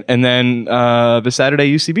that night, and then the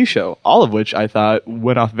Saturday UCB show, all of which I thought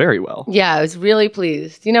went off very well. Yeah, I was really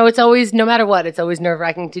pleased. It's always, no matter what, it's always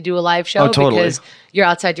nerve-wracking to do a live show totally. because you're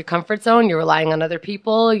outside your comfort zone. You're relying on other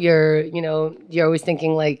people. You're always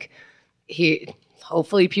thinking like,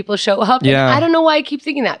 hopefully people show up. Yeah. And I don't know why I keep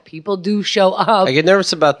thinking that. People do show up. I get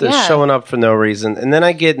nervous about this Yeah. showing up for no reason. And then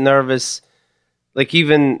I get nervous, all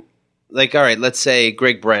right, let's say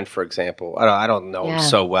Greg Brent, for example. I don't know him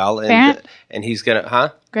so well. Barrett? And he's going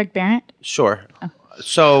to, Greg Barrett? Sure.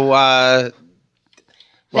 So,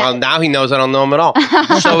 now he knows I don't know him at all.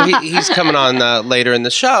 So he's coming on later in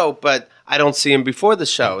the show, but I don't see him before the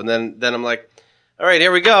show. And then I'm like, all right,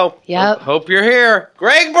 here we go. Yep. Hope you're here.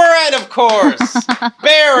 Greg Barrett, of course.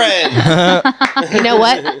 Baron. You know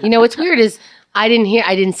what? What's weird is I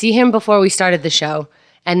didn't see him before we started the show.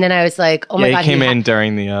 And then I was like, oh my Yeah, God. he came in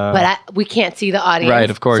during the... But we can't see the audience. Right,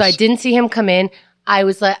 of course. So I didn't see him come in. I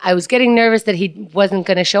was getting nervous that he wasn't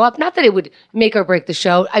going to show up. Not that it would make or break the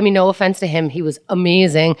show. I mean, no offense to him. He was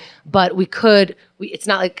amazing. But it's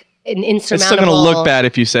not like insurmountable. It's still going to look bad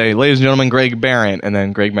if you say, ladies and gentlemen, Greg Barron, and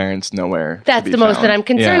then Greg Barron's nowhere. That's the most that I'm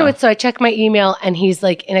concerned with. So I check my email, and he's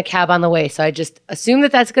like in a cab on the way. So I just assume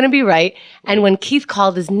that that's going to be right. And when Keith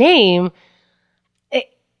called his name,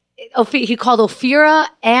 he called Ophira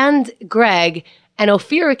and Greg, and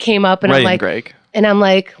Ophira came up, and Ray I'm like, and Greg. And I'm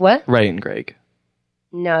like, what? Ray and Greg.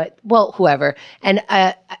 No, well, whoever. And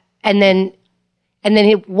then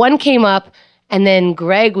one came up, and then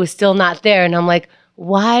Greg was still not there, and I'm like,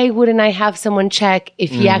 why wouldn't I have someone check if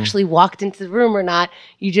he actually walked into the room or not?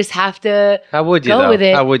 You just have to How would you, go though? with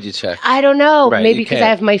it. How would you check? I don't know. Right, Maybe you because can't. I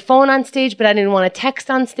have my phone on stage, but I didn't want to text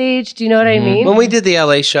on stage. Do you know what I mean? When we did the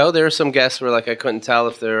LA show, there were some guests where like I couldn't tell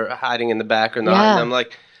if they're hiding in the back or not. Yeah. And I'm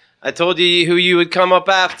like, I told you who you would come up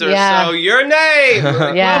after, Yeah. so your name.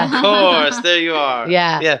 Yeah. Of course, there you are.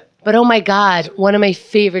 Yeah. Yeah. But oh my God, one of my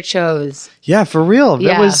favorite shows. Yeah, for real. That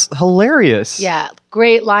Yeah. was hilarious. Yeah.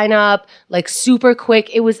 Great lineup, like super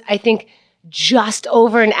quick. It was, I think, just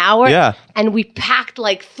over an hour. Yeah. And we packed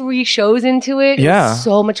like 3 shows into it. Yeah. It was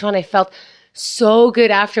so much fun. I felt so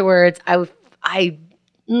good afterwards. I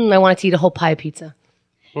wanted to eat a whole pie of pizza.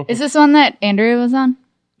 Is this one that Andrea was on?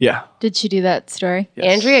 Yeah. Did she do that story?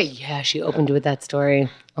 Yes. Andrea, yeah, she opened with that story.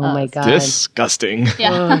 Oh my God. Disgusting.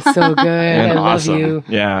 Oh, so good. And I awesome. love you.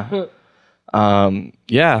 Yeah.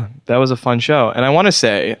 Yeah, that was a fun show. And I want to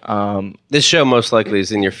say, This show most likely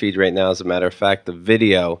is in your feed right now. As a matter of fact, the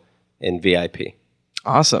video in VIP.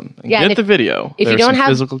 awesome. And Yeah, and get if- the video. if you There's don't some have-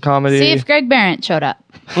 physical comedy. See if Greg Barrett showed up.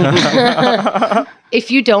 If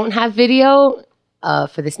you don't have video,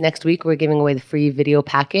 for this next week, we're giving away the free video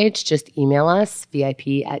package. Just email us,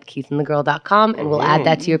 vip@keithandthegirl.com, and we'll add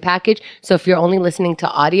that to your package. So if you're only listening to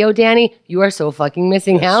audio, Danny, you are so fucking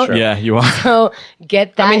missing out. true. Yeah, you are. So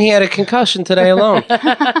get that. I mean, he had a concussion today alone.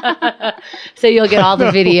 So you'll get all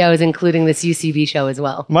the videos, including this UCB show as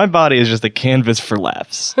well. My body is just a canvas for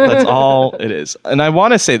laughs. That's all it is. And I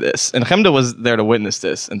want to say this, and Chemda was there to witness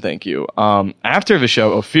this, and thank you. After the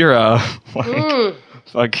show, Ophira,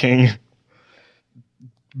 fucking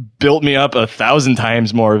built me up 1,000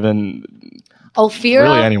 times more than Ophira,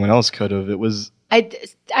 really anyone else could have. It was I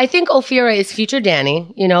think Ophira is future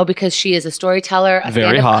Danny, because she is a storyteller, a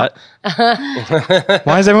very stand-up hot.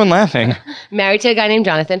 Why is everyone laughing? married to a guy named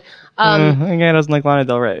Jonathan. Again, doesn't like Lana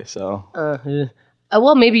Del Rey, so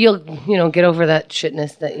Well, maybe you'll, get over that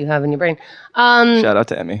shitness that you have in your brain. shout out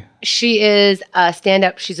to Emmy. She is a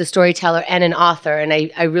stand-up. She's a storyteller and an author, and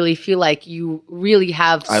I really feel like you really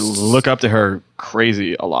have. I look up to her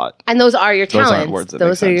crazy a lot. And those are your Those aren't talents. words that make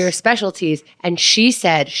Those are sense. your specialties. And she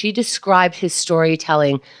described his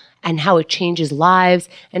storytelling and how it changes lives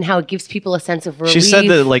and how it gives people a sense of relief. She said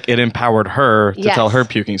that it empowered her to Yes. tell her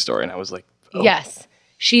puking story, and I was like, oh. Yes.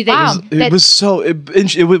 Wow. It was so.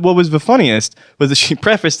 What was the funniest was that she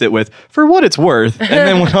prefaced it with "for what it's worth," and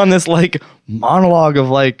then went on this monologue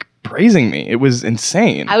of praising me. It was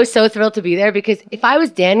insane. I was so thrilled to be there because if I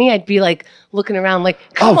was Danny, I'd be looking around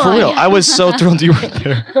come for on. real, I was so thrilled you were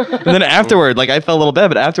there. And then afterward, I felt a little bad,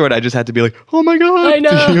 but afterward, I just had to be "Oh my god!" I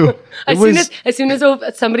know. To you. As soon as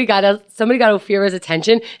somebody got Ophira's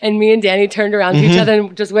attention, and me and Danny turned around to each other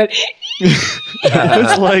and just went.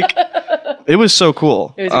 It was so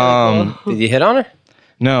cool. It was really cool. Did you hit on her?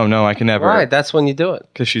 No, I can never. Right, that's when you do it.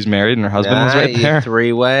 Because she's married and her husband was right there.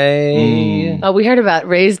 3-way. Oh, we heard about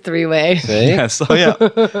Ray's 3-way. See? Yes. Oh, yeah.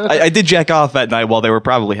 I did jack off that night while they were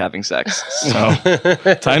probably having sex. So,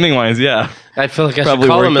 timing wise, yeah. I feel like I Probably should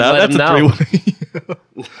call worked them and out. let them That's know. a 3-way.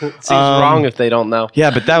 It seems wrong if they don't know.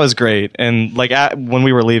 Yeah, but that was great. And when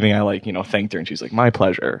we were leaving, I thanked her and she's like, "My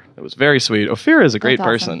pleasure." It was very sweet. Ophira is a great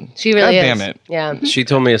That's awesome. person. She really God is. Damn it. Yeah. She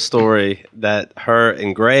told me a story that her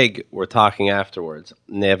and Greg were talking afterwards,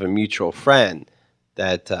 and they have a mutual friend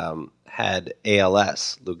that had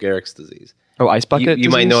ALS, Lou Gehrig's disease. Oh, ice bucket. You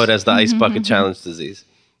might know it disease? as the ice bucket challenge disease.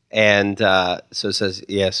 And so it says,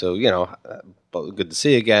 good to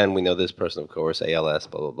see you again. We know this person, of course, ALS,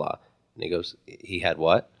 blah, blah, blah. And he goes, he had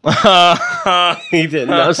what? He didn't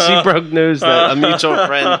know. She broke news that a mutual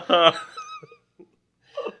friend.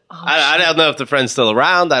 I don't know if the friend's still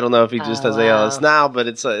around. I don't know if he just has ALS now, but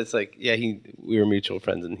it's we were mutual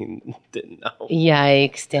friends and he didn't know.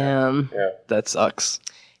 Yikes, damn. That sucks.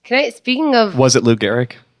 Speaking of. Oh, Was it Lou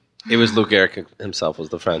Gehrig? It was Lou Gehrig himself was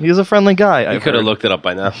the friend. He was a friendly guy. You could have looked it up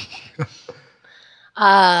by now.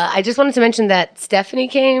 I just wanted to mention that Stephanie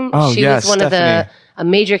came. Oh, she yes, was one of Stephanie. a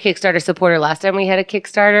major Kickstarter supporter last time we had a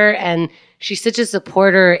Kickstarter, and she's such a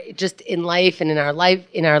supporter just in life and in our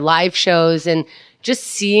live shows, and just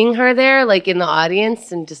seeing her there, in the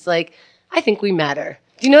audience, and just I think we matter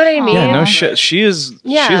Do you know what I mean? Yeah, no shit. She's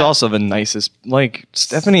Yeah. also the nicest. Like,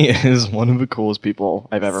 Stephanie is one of the coolest people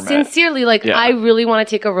I've ever met. Sincerely, like, Yeah. I really want to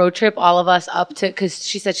take a road trip, all of us up to, because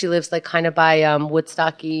she said she lives like kind of by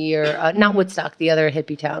Woodstocky or not Woodstock, the other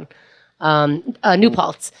hippie town, New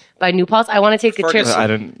Paltz. By New Paltz, I want to take a trip. I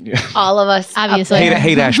didn't. Yeah. All of us, Obviously.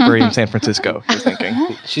 Hate Ashbury in San Francisco. You're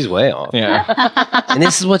thinking. She's way off. Yeah. And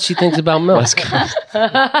this is what she thinks about milk. West Coast.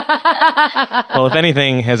 Well, if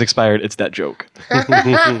anything has expired, it's that joke.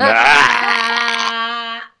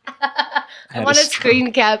 I want to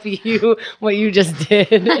screen cap you what you just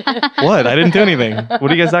did. What? I didn't do anything. What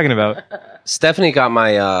are you guys talking about? Stephanie got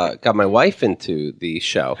my wife into the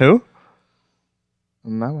show. Who?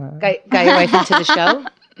 Got your wife into the show?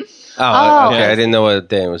 Oh, okay. Yeah. I didn't know what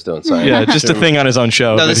Dan was doing. Sorry. Yeah, just a thing on his own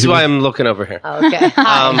show. No, this is why I'm looking over here. Oh, okay.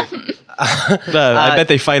 I bet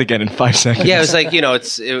they fight again in 5 seconds. Yeah, it was like,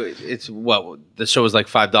 it's what the show was like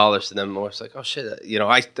 $5, and then Morris like, oh shit,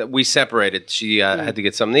 we separated. She had to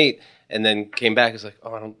get something to eat, and then came back. It's like,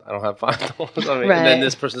 oh, I don't have $5. I mean, Right. And then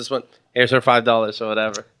this person just went, here's her $5 or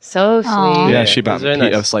whatever. So sweet. Aw. Yeah, she bought It was me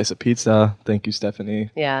very a nice. slice of pizza. Thank you, Stephanie.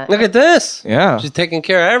 Yeah. Look at this. Yeah. She's taking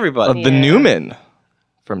care of everybody. The Newman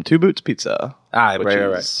from Two Boots Pizza. Right.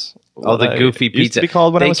 is Oh, the what goofy it used pizza. to be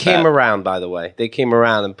called when I they was came fat. around, by the way. They came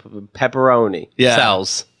around and pepperoni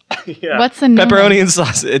sells. Yeah. What's the Newman? Pepperoni and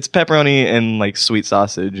sausage. It's pepperoni and like sweet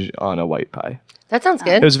sausage on a white pie. That sounds It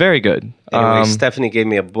good. was very good. Anyway, Stephanie gave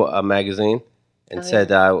me a magazine and said,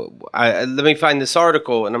 let me find this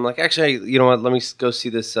article. And I'm like, actually, you know what? Let me go see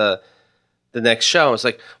this, the next show. It's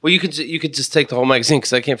like, well, you could just take the whole magazine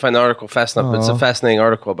because I can't find the article fast enough. But it's a fascinating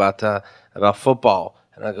article about football.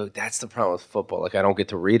 And I go, that's the problem with football. Like, I don't get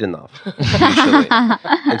to read enough, usually.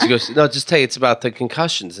 And she goes, no, just tell you, it's about the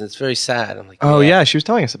concussions. And it's very sad. I'm like, Oh yeah, she was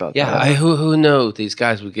telling us about Yeah, that. who knew these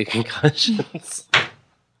guys would get concussions?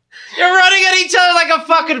 You're running at each other like a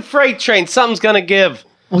fucking freight train. Something's going to give.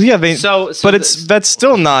 Well, yeah, but that's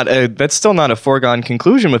still not a foregone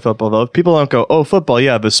conclusion with football though. People don't go, oh, football,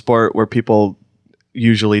 yeah, the sport where people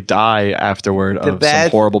usually die afterward of some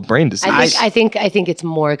horrible brain disease. I think it's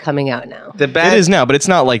more coming out now. The bad It is now, but it's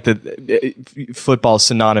not like football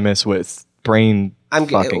synonymous with brain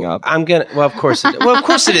fucking up. Well, of course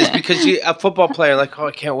it is because a football player like, oh,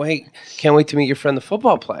 I can't wait to meet your friend, the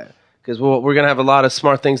football player, because we're gonna have a lot of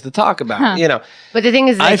smart things to talk about. But the thing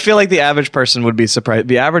is, I feel like the average person would be surprised.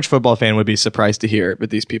 The average football fan would be surprised to hear that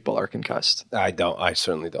these people are concussed. I don't. I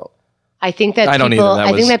certainly don't. I think that I don't people, either. That I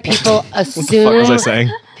think was- that people What the fuck was I assume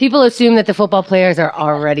saying? people assume that the football players are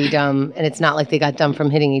already dumb, and it's not like they got dumb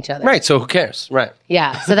from hitting each other. Right. So who cares? Right.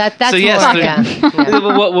 Yeah. So that's So yes, more, they're- yeah.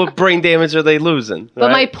 Yeah. what brain damage are they losing? But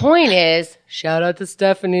my right? point is, shout out to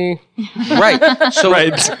Stephanie. Right. So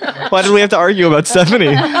Right. Why did we have to argue about Stephanie?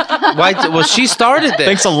 well, she started this.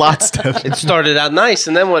 Thanks a lot, Stephanie. It started out nice,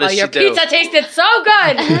 and then what did Your she do? pizza tasted so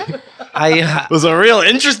good. I It was a real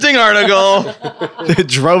interesting article. It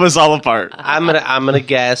drove us all apart. I'm gonna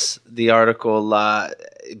guess the article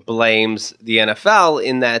blames the NFL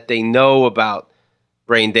in that they know about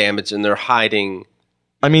brain damage and they're hiding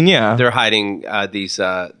I mean, yeah. these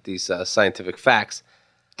scientific facts.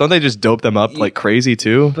 Don't they just dope them up like crazy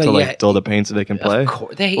too But to yeah, like dull the pain so they can play? Of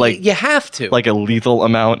course, Like- you have to. Like a lethal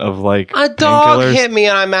amount of like A dog painkillers? hit me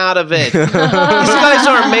and I'm out of it. These guys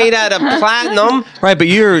aren't made out of platinum. Right, but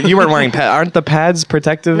you weren't wearing pads. Aren't the pads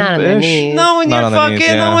protective? Not on the knees. No, when Not you're on the fucking, knees,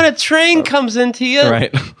 yeah. when a train comes into you.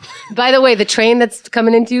 Right. By the way, the train that's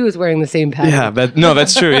coming into you is wearing the same pattern. Yeah,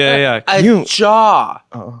 that's true. Yeah. A jaw.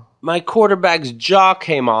 My quarterback's jaw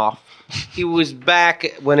came off. He was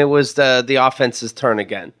back when it was the offense's turn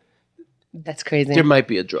again. That's crazy. There might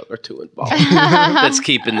be a drug or two involved that's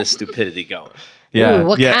keeping this stupidity going. Yeah. Ooh,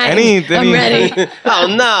 what yeah. kind? Any I'm ready. Oh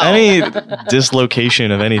no! any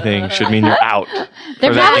dislocation of anything should mean you're out.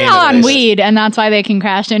 They're for that probably game all at on least. weed, and that's why they can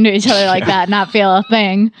crash into each other like that and not feel a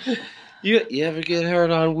thing. You ever get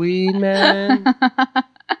hurt on weed, man?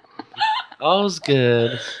 All's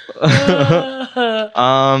good.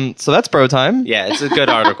 So that's bro time. Yeah, it's a good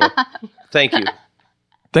article. Thank you.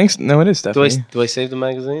 Thanks. No, it is Do Stephanie. I save the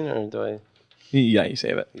magazine or do I? Yeah, you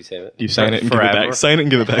save it. You save it. You sign it and give it Forever? back. Sign it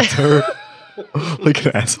and give it back to her. Like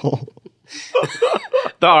an asshole.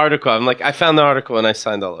 The article. I'm like, I found the article and I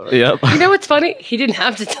signed all over it. Yep. You know what's funny? He didn't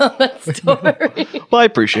have to tell that story. Well, I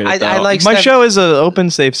appreciate it. I though. like my Steph- show is an open,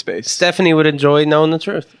 safe space. Stephanie would enjoy knowing the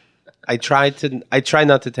truth. I try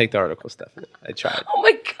not to take the article, Stephanie. I tried. Oh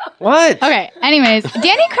my god. What? Okay, anyways,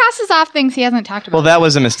 Danny crosses off things he hasn't talked about. Well, that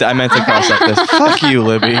was a mistake. I meant to cross up this. Fuck you,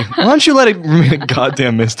 Libby. Why don't you let it remain a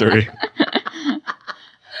goddamn mystery?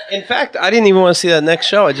 In fact, I didn't even want to see that next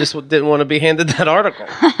show. I just didn't want to be handed that article.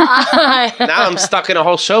 Now I'm stuck in a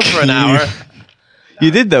whole show for an hour.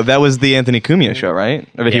 You did though. That was the Anthony Cumia show, right?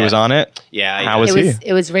 I mean, he was on it. Yeah. How was he?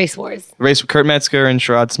 It was Race Wars. Kurt Metzger and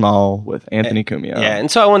Sherrod Small with Anthony Cumia. Yeah, and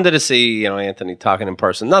so I wanted to see, Anthony talking in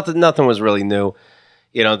person. Nothing was really new.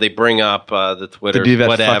 They bring up the Twitter. To do that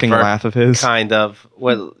whatever, fucking laugh of his. Kind of.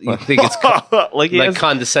 Well, you think it's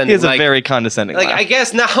condescending. He has a very condescending laugh. I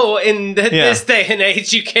guess now in this day and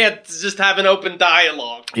age, you can't just have an open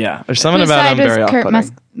dialogue. Yeah, there's something Whose about side him is very Kurt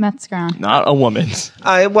off-putting. Metzger on? Not a woman's.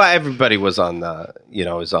 Everybody was on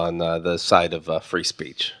the side of free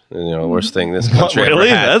speech. Worst thing this country ever Really?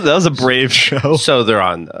 had. That was a brave show. So they're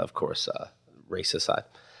on, of course, racist side.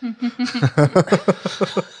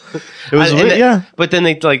 It was yeah. But then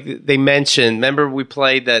they mentioned. Remember, we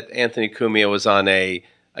played that Anthony Cumia was on a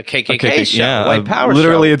KKK show, White Power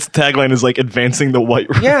literally, show. its tagline is like advancing the white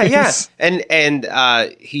race. Yeah. And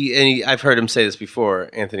I've heard him say this before,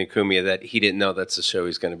 Anthony Cumia, that he didn't know that's the show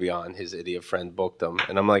he's going to be on. His idiot friend booked him,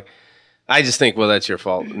 and I'm like, I just think, well, that's your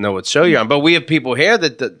fault. Know what show you're on. But we have people here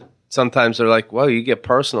that sometimes they're like, well, you get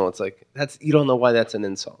personal. It's like you don't know why that's an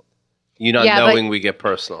insult. You not knowing we get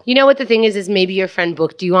personal. You know what the thing is maybe your friend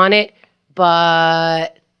booked you on it,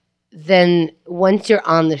 but then once you're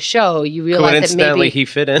on the show, you realize that Coincidentally, maybe he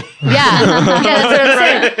fit in. Yeah, that's what I'm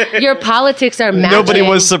saying. Your politics are matching. Nobody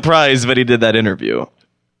was surprised, but he did that interview.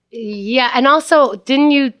 Yeah, and also,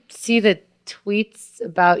 didn't you see the tweets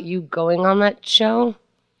about you going on that show?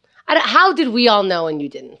 How did we all know and you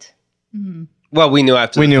didn't? Mm-hmm. Well, we knew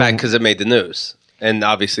after the fact because it made the news. And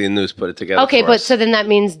obviously the news put it together. Okay, but so then that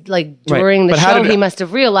means during the show he must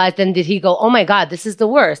have realized. Then did he go, "Oh my God, this is the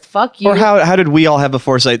worst. Fuck you"? Or how did we all have the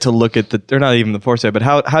foresight to look at or not even the foresight, but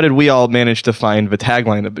how did we all manage to find the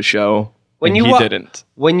tagline of the show when he didn't?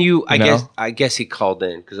 I guess he called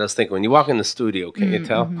in because I was thinking when you walk in the studio, can you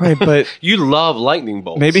tell? Right, but you love lightning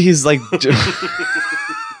bolts. Maybe he's like.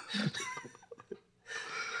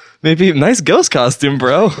 Maybe nice ghost costume,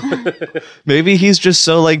 bro. Maybe he's just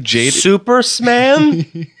so jaded.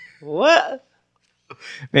 Supersman? What?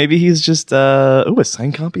 Maybe he's just a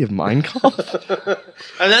signed copy of Mein Kampf.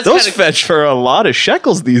 And that's those fetch for a lot of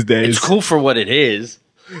shekels these days. It's cool for what it is.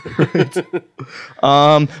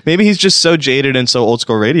 Maybe he's just so jaded and so old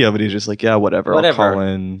school radio, but he's just like, yeah, whatever. I'll call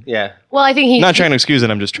in. Yeah. Well, I think he's not trying to excuse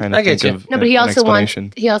it. I'm just trying to think of but he also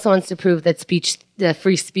wants to prove that the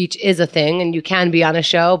free speech is a thing, and you can be on a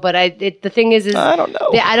show. But the thing is I don't know.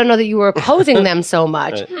 I don't know that you were opposing them so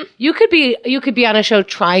much. Right. You could be on a show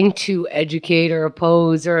trying to educate or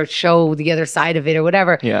oppose or show the other side of it or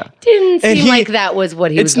whatever. Yeah, didn't seem like that was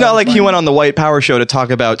what he. It's not like he went on the White Power show to talk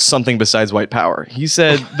about something besides white power. He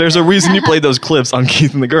said, "There's a reason you played those clips on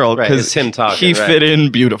Keith and the Girl because it's him talking. He fit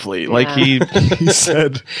in beautifully. Yeah. Like he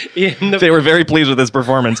said, they were very pleased with his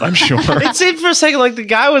performance. I'm sure. It seemed for a second like the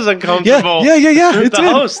guy was uncomfortable. Yeah. The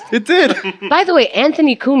host. It did. By the way,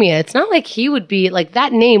 Anthony Cumia, it's not like he would be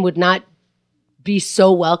that name would not be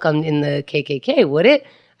so welcomed in the KKK, would it?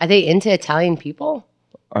 Are they into Italian people?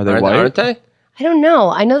 Are they white? Aren't they? I don't know.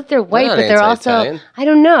 I know that they're white, but they're also I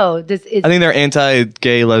don't know. I think they're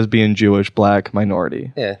anti-gay, lesbian, Jewish, black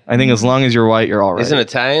minority. Yeah. I think as long as you're white, you're all right. Isn't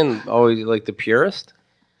Italian always the purest?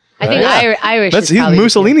 I think Irish. He's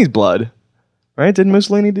Mussolini's blood. Right? Didn't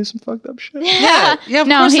Mussolini do some fucked up shit? Yeah. Of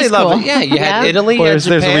course they love it. Yeah, you had Italy, you had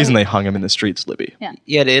Japan. There's a reason they hung him in the streets, Libby. Yeah.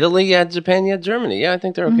 You had Italy, you had Japan, you had Germany. Yeah, I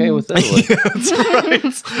think they're okay with Italy. Yeah, that's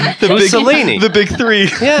right. Mussolini. The big three.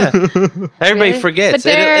 Yeah. Everybody forgets.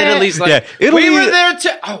 Italy's Italy, we were there too.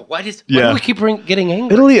 Oh, why do we keep getting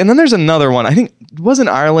angry? Italy, and then there's another one. I think, wasn't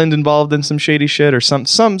Ireland involved in some shady shit or some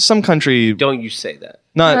country? Don't you say that.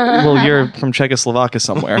 Not, well, you're from Czechoslovakia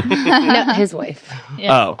somewhere. No, his wife.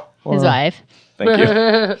 Yeah. Oh. His wife.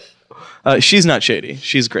 Thank you. She's not shady.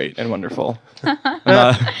 She's great and wonderful.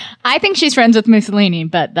 I think she's friends with Mussolini,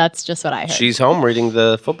 but that's just what I heard. She's home reading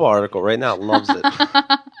the football article right now. Loves it.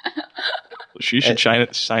 She should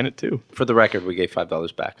sign it too. For the record, we gave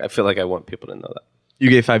 $5 back. I feel like I want people to know that. You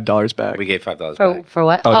gave $5 back. We gave $5 back. For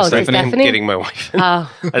what? Oh, to Stephanie? Stephanie? Getting my wife. I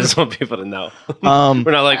just want people to know.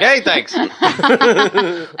 We're not like, hey, thanks.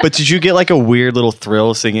 But did you get a weird little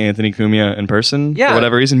thrill seeing Anthony Cumia in person? Yeah. For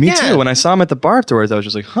whatever reason? Me too. When I saw him at the bar afterwards, I was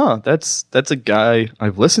just like, huh, that's a guy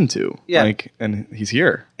I've listened to. Yeah. And he's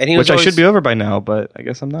here. And he which I should be over by now, but I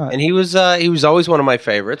guess I'm not. And he was always one of my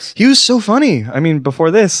favorites. He was so funny. I mean, before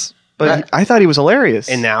this. But I thought he was hilarious.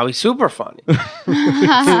 And now he's super funny.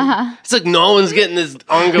 It's like no one's getting this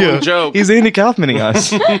ongoing joke. He's Andy Kaufmaning us.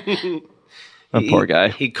 Poor guy.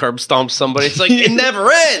 He curb stomps somebody. It's like, it never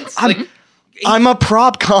ends. I'm a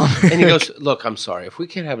prop comic. And he goes, look, I'm sorry. If we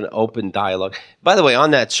can't have an open dialogue. By the way, on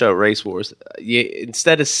that show, Race Wars,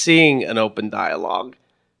 instead of seeing an open dialogue,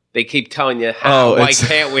 they keep telling you how. Why it's-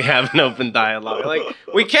 can't we have an open dialogue? Like,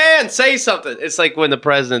 we can say something. It's like when the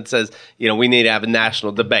president says, we need to have a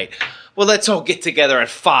national debate. Well, let's all get together at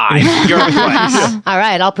 5. Your place. All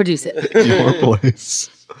right, I'll produce it. Your place.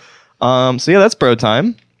 So yeah, that's bro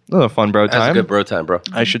time. That was a fun bro That's time. a good bro time, bro.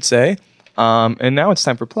 I should say. And now it's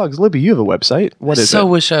time for plugs. Libby, you have a website. What is it?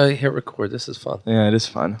 Wish I hit record. This is fun. Yeah, it is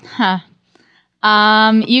fun.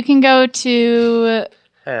 You can go to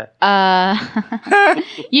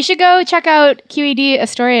you should go check out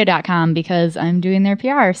QEDAstoria.com because I'm doing their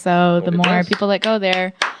PR. So the more people that go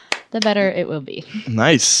there, the better it will be.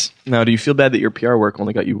 Nice. Now, do you feel bad that your PR work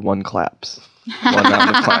only got you 1 claps? 1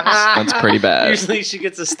 round of claps. That's pretty bad. Usually she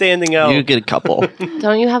gets a standing O. You get a couple.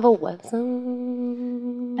 Don't you have a website?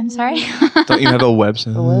 I'm sorry. Don't you have a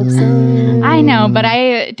website? I know, but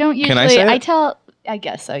I don't usually. Can I say it? I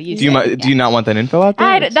guess so. You Do you not want that info out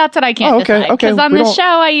there? that's what I can't okay, decide. okay. Because on We the don't- show,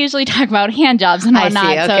 I usually talk about hand jobs and I see,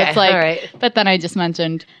 whatnot. So okay, it's like, all right. but then I just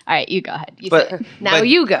mentioned, all right, you go ahead. You say it. Now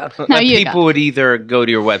you go. Now you people go. would either go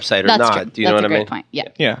to your website or That's not. true. Do you know That's what I a great mean? point. Yeah.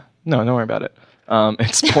 Yeah. No, don't worry about it.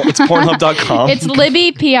 It's Pornhub.com. It's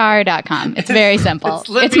LibbyPR.com. It's very simple.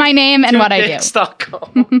 It's my name and what I do.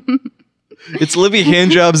 It's Libby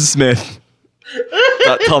Handjobs Smith.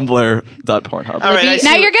 .tumblr.pornhub. All right, I see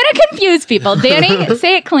Now what- you're gonna confuse people. Danny,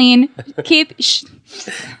 say it clean. Keith,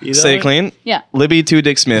 Say it clean. Yeah.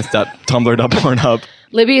 Libby2dicksmith.tumblr.pornhub.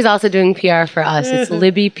 Libby is also doing PR for us. It's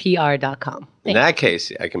LibbyPR.com. In that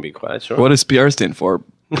case, I can be quiet. Sure. What does PR stand for?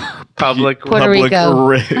 Public? Puerto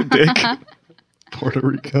Rico. Dick. Puerto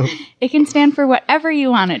Rico. it can stand for whatever you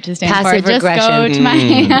want it to stand Passive for. Just aggression. go to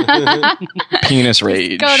my Penis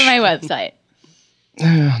rage. go to my website.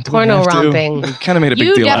 Porno romping. Kind of made a big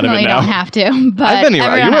You deal out of it definitely now. don't have to, but I've been here.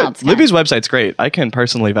 everyone else can. Libby's website's great. I can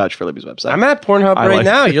personally vouch for Libby's website. I'm at Pornhub I right like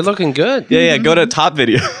now. it. You're looking good. Yeah, go to top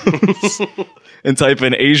videos and type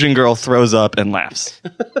in Asian girl throws up and laughs.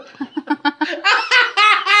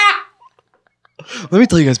 Let me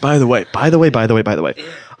tell you guys, by the way,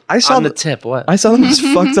 I saw On the tip, what? I saw the most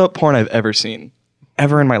fucked up porn I've ever seen.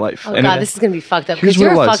 Ever in my life. Oh, God, this is going to be fucked up. Here's Because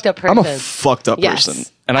you're what it a was. fucked up person. I'm a fucked up Yes.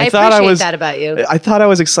 person. And I I thought I appreciate was that about you. I thought I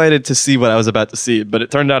was excited to see what I was about to see, but it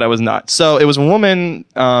turned out I was not. So it was a woman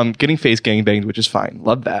getting face gangbanged, which is fine.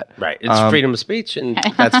 Love that. Right. It's freedom of speech, and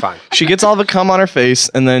that's fine. She gets all the cum on her face,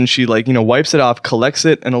 and then she wipes it off, collects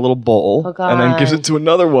it in a little bowl, Oh, God. and then gives it to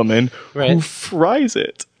another woman who Right. fries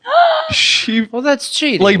it. She Well, that's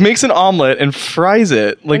cheating. makes an omelet and fries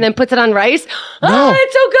it. And then puts it on rice. No. Oh,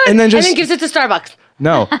 it's so good. And then just- gives it to Starbucks.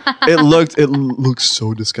 No, it looked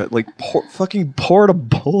so disgusting. Like fucking poured a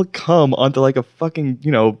bowl of cum onto a fucking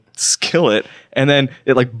skillet, and then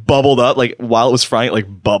it bubbled up while it was frying.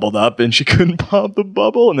 It bubbled up, and she couldn't pop the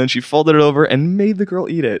bubble, and then she folded it over and made the girl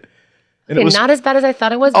eat it. And Okay, not as bad as I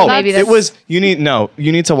thought it was. Oh, But maybe that's, it was. You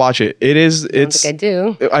need to watch it. It is. I It's. think I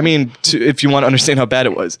do. I mean, if you want to understand how bad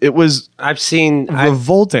it was I've seen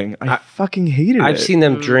revolting. I fucking hated it. I've seen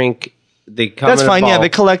them drink. They come. That's in a fine. Yeah, ball. they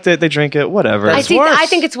collect it. They drink it. Whatever. I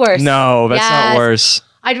think it's worse. No, that's not Yes. worse.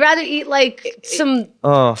 I'd rather eat some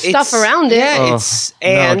Oh. stuff around it. Yeah, it's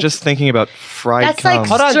and no, just thinking about fried That's cum. like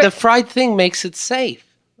hold on. Stri- The fried thing makes it safe.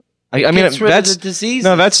 I mean, gets rid of that's the diseases.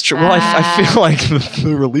 No, that's true. Well, I feel like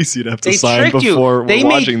the release you'd have to They sign tricked you. before They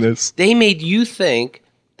watching made, this. They made you think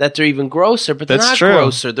that they're even grosser, but they're That's not true.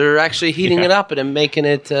 grosser. They're actually heating it up and making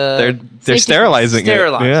it. They're safety- sterilizing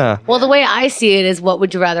sterilized. it. Yeah. Well, the way I see it is, what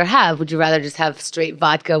would you rather have? Would you rather just have straight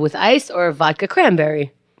vodka with ice or vodka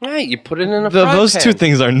cranberry? Right, you put it in a fry Those pan. two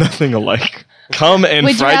things are nothing alike. Cum and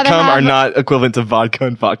Would you fried rather cum are have- not equivalent to vodka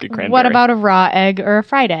and vodka cranberry. What about a raw egg or a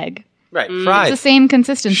fried egg? Right, It's fried. the same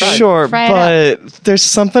consistency. Sure, Fry it up. but there's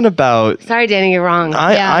something about Sorry, Danny, you're wrong.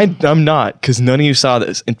 I'm not, because none of you saw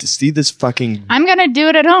this, and to see this fucking I'm gonna do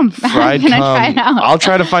it at home. I'm fried gonna cum, try it out. I'll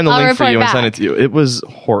try to find the I'll link for report you and send back. it to you. It was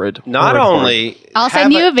horrid. Not Horrid, only I'll have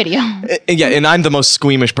send you a video. Yeah, and I'm the most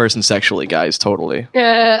squeamish person sexually, guys. Totally.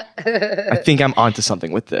 I think I'm onto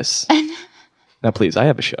something with this. Now, please, I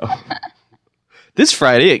have a show. This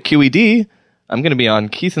Friday at QED, I'm going to be on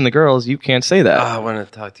Keith and the Girls. You can't say that. I want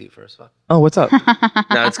to talk to you first. Oh, what's up?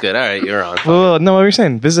 No, it's good. All right, you're on. Well, no, what were you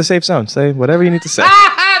saying? Visit a safe zone. Say whatever you need to say.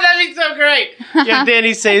 That'd be so great. Yeah,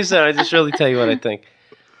 Danny saves zone. I just really tell you what I think.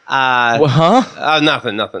 Well, huh?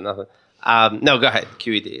 Nothing. No, go ahead.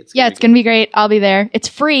 QED. It's Yeah, it's gonna be great. I'll be there. It's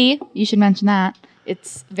free. You should mention that.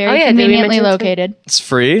 It's very Oh, yeah, did we conveniently mention it's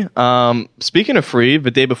free? located. It's free. Speaking of free,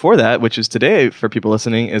 the day before that, which is today for people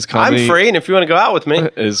listening, is comedy. I'm free, and if you want to go out with me,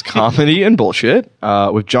 Is comedy and bullshit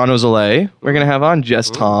with John Ozole. We're gonna have on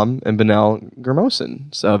Jess Tom and Benel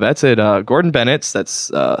Germosen. So that's at Gordon Bennett's.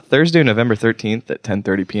 That's Thursday, November 13th at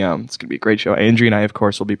 10:30 p.m. It's gonna be a great show. Andrea and I, of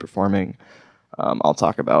course, will be performing. I'll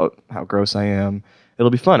talk about how gross I am. It'll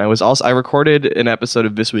be fun. I recorded an episode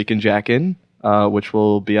of This Week in Jackin', which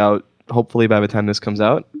will be out hopefully by the time this comes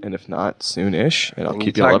out, and if not, soon-ish, and I'll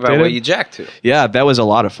keep you all updated. About what you jacked to. Yeah, that was a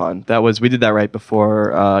lot of fun. We did that right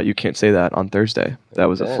before You Can't Say That on Thursday. That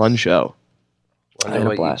was a fun show. I had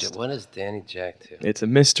a blast. What is Danny jacked to? It's a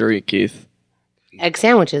mystery, Keith. Egg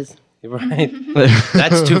sandwiches. You're right.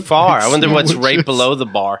 That's too far. I wonder what's right below the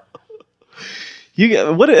bar.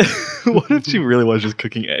 What if she really was just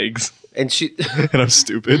cooking eggs? And and I'm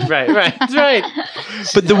stupid. Right.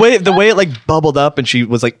 But the way it like bubbled up, and she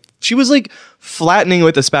was like flattening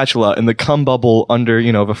with a spatula, and the cum bubble under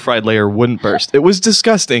the fried layer wouldn't burst. It was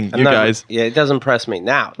disgusting, guys. Yeah, it doesn't impress me.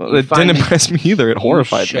 Now it didn't impress me either. It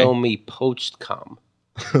horrified me. Show me poached cum.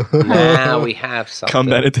 Now we have something. Cum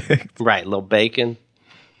Benedict. Right, a little bacon.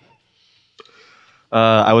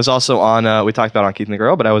 I was also on, we talked about on Keith and the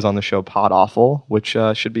Girl, but I was on the show Pod Awful, which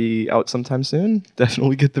should be out sometime soon.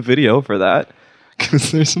 Definitely get the video for that,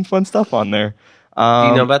 because there's some fun stuff on there. Do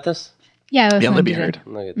you know about this? Yeah, Libby heard.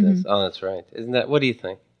 Look at this. Oh, that's right. What do you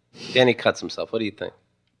think? Danny cuts himself. What do you think?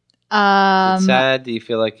 Is it sad? Do you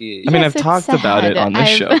feel like you... I mean, I've talked about it on this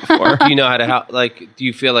show before. Do you know how to help? Do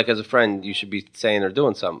you feel like as a friend you should be saying or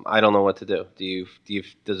doing something? I don't know what to do.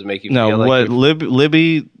 Does it make you feel like... No,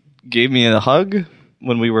 Libby gave me a hug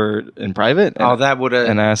when we were in private. That would have...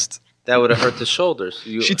 And asked... That would have hurt the shoulders.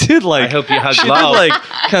 She did I hope you hugged She low. did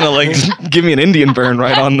kind of give me an Indian burn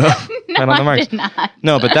right on the... right on the mark. Did not.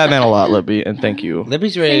 No, but that meant a lot, Libby, and thank you.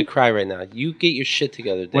 Libby's ready to cry right now. You get your shit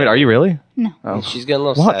together, Danny. Wait, are you really? No. Oh. She's getting a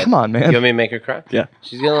little What? sad. Come on, man. You want me to make her cry? Yeah.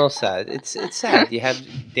 She's getting a little sad. It's sad. You have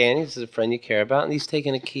Danny, this is a friend you care about, and he's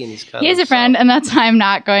taking a key and he's cutting He is a friend, and that's why I'm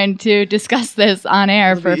not going to discuss this on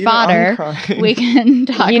air for fodder. We can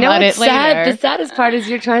talk about it later. Sad? The saddest part is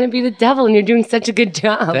you're trying to be the devil, and you're doing such a good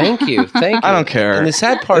job. Thank you. I don't care. And the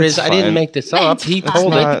sad part It's is I didn't fine. make this up. He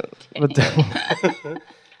told it.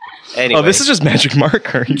 Anyway. Oh, this is just magic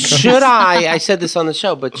marker. Should I said this on the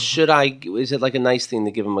show, but is it like a nice thing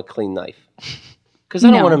to give him a clean knife? Because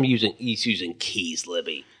I don't want him using keys,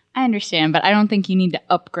 Libby. I understand, but I don't think you need to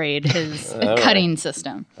upgrade his cutting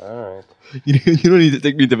system. All right. You don't need to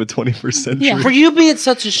take me to the 21st century. Yeah. For you being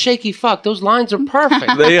such a shaky fuck, those lines are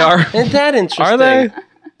perfect. They are. Isn't that interesting? Are they?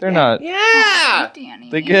 They're not. Yeah. Danny.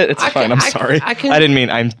 They get. It's fine. I'm sorry. I didn't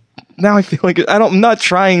mean. Now I feel like I'm not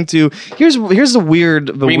trying to. Here's the weird.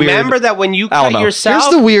 Remember that when you cut yourself,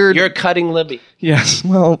 here's the weird. You're cutting Libby. Yes.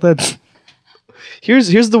 Well, that's.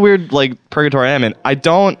 Here's the weird purgatory I'm in. I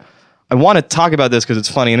want to talk about this because it's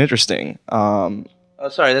funny and interesting. Oh,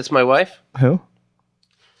 sorry, that's my wife. Who?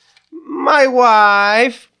 My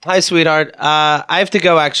wife. Hi, sweetheart. I have to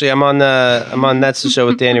go. Actually, I'm on That's the Show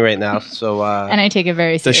with Danny right now. So. And I take it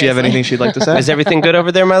very seriously. Does she have anything she'd like to say? Is everything good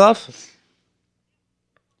over there, my love?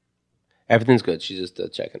 Everything's good. She's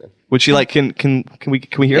just checking in. Would she can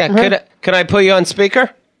we hear from her? Can I put you on speaker?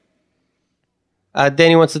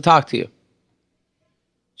 Danny wants to talk to you.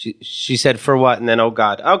 She said for what, and then oh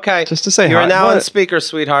God. Okay, just to say you're hi. now on speaker,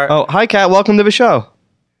 sweetheart. Oh, hi, Kat. Welcome to the show.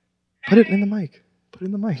 Put it in the mic. Put it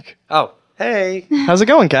in the mic. Oh, hey. How's it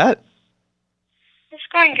going, Kat? It's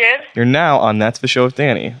going good. You're now on That's the Show with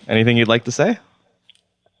Danny. Anything you'd like to say?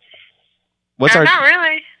 Not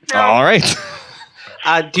really. No. All right.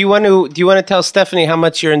 Do you want to tell Stephanie how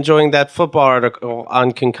much you're enjoying that football article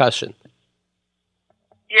on concussion?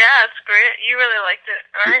 Yeah, it's great. You really liked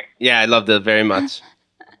it, right? Yeah, I loved it very much.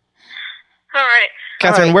 All right.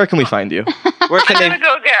 Catherine, where can we find you? Where can I'm they? going to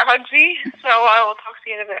go get Hugsy, so I will talk to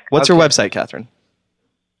you in a bit. What's your website, Catherine?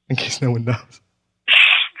 In case no one knows.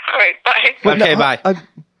 All right, bye. Okay, bye.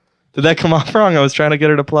 Did that come off wrong? I was trying to get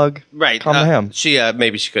her to plug. Right. Calm the ham. She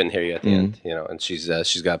maybe she couldn't hear you at the end, and she's got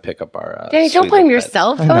to pick up our. Danny, don't blame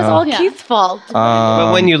yourself. That was all Yeah. Keith's fault.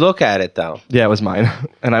 But when you look at it, though, Yeah, it was mine,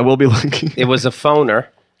 and I will be looking. it was a phoner,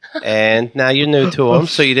 and now you're new to him,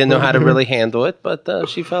 so you didn't know how to really handle it. But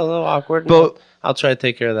she felt a little awkward. But- I'll try to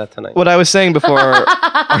take care of that tonight. What I was saying before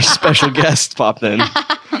our special guest popped in,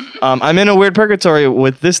 I'm in a weird purgatory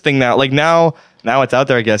with this thing now. Now it's out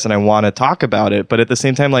there, I guess, and I want to talk about it. But at the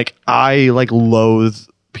same time, I loathe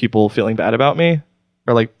people feeling bad about me,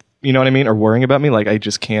 or you know what I mean, or worrying about me. I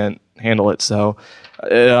just can't handle it. So,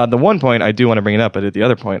 at the one point, I do want to bring it up, but at the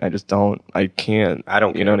other point, I just don't. I can't. I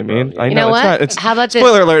don't. You know what I mean? Bro. I You know what? How about this?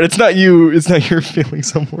 Spoiler alert! It's not you. It's not your feeling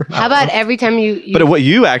somewhere. How about every time you But what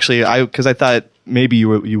you actually, because I thought maybe you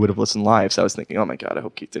would have listened live, so I was thinking, oh my God, I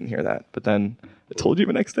hope Keith didn't hear that. But then I told you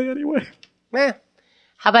the next day anyway.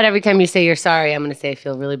 how about every time you say you're sorry, I'm going to say I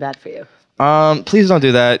feel really bad for you. Please don't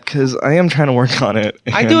do that, because I am trying to work on it.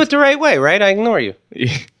 I do it the right way, right? I ignore you.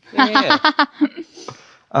 Yeah,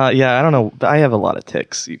 Yeah. I don't know. I have a lot of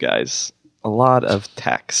tics, you guys. a lot of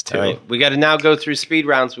text too. All right, we got to now go through speed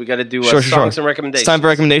rounds. We got to do songs and recommendations. It's time for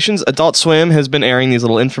recommendations. Adult Swim has been airing these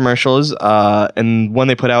little infomercials, and one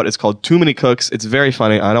they put out is called Too Many Cooks. It's very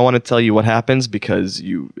funny. I don't want to tell you what happens because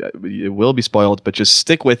it will be spoiled, but just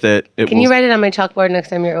stick with it. Can you write it on my chalkboard next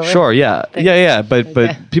time you're over? Sure, yeah.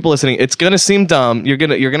 But people listening, it's gonna seem dumb. You're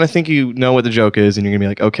gonna think you know what the joke is, and you're gonna be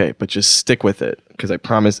like, okay, but just stick with it because I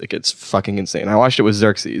promise it gets fucking insane. I watched it with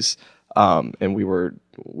Xerxes, and we were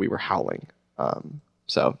howling.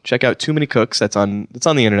 So check out Too Many Cooks. It's on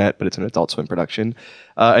the internet, but it's an Adult Swim production.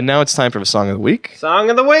 And now it's time for the song of the week.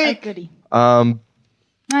 Song of the week. Oh, goody.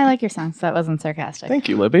 I like your songs. That wasn't sarcastic. Thank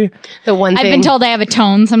you, Libby. The one thing I've been told I have a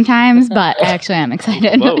tone sometimes, but I actually am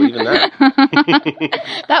excited. Whoa, even that.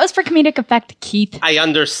 That was for comedic effect, Keith. I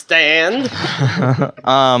understand.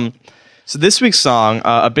 So this week's song,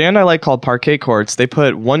 a band I like called Parquet Courts, they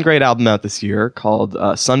put one great album out this year called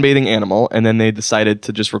Sunbathing Animal, and then they decided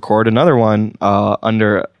to just record another one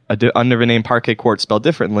under the name Parquet Courts, spelled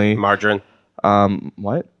differently. Margarine.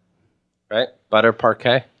 What? Right? Butter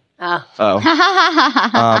parquet. Right.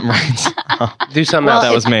 Do something else.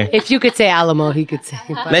 That was me. If you could say Alamo, he could say.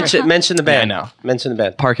 Mention the band. Yeah, I know. Mention the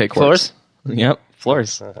band. Parquet Courts. Floors? Yep,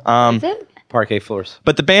 Floors. Is it? Parquet floors.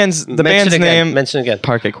 But the band's name. Mention again.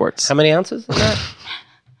 Parquet Courts. How many ounces is that?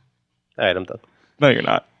 All right, I'm done. No, you're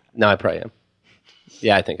not. No, I probably am.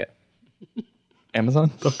 Yeah, I think it.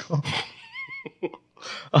 Amazon.com.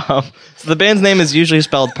 So the band's name is usually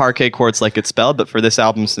spelled Parquet Courts like it's spelled, but for this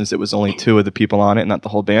album, since it was only two of the people on it, not the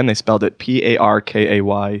whole band, they spelled it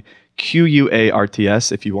PARKAYQUARTS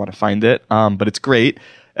if you want to find it. But it's great.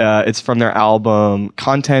 It's from their album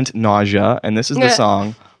Content Nausea, and this is the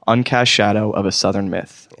song Uncast Shadow of a Southern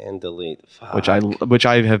Myth. And delete. Fuck. Which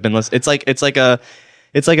I have been listening. It's like a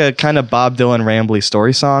kind of Bob Dylan rambly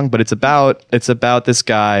story song, but it's about this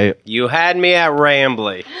guy. You had me at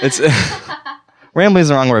rambly. It's rambly is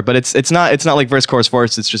the wrong word, but it's not like verse chorus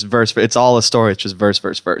verse. It's just verse. It's all a story. It's just verse.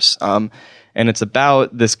 And it's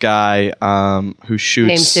about this guy who shoots.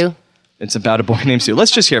 Named Sue. It's about a boy named Sue.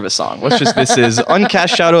 Let's just hear the song. This is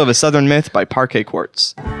Uncast Shadow of a Southern Myth by Parquet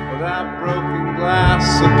Courts. That broken glass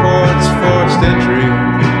supports forced entry.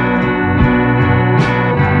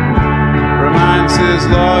 Reminds his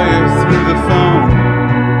lawyer through the phone.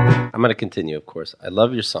 I'm going to continue, of course. I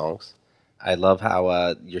love your songs. I love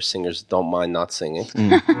how your singers don't mind not singing.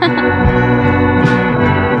 What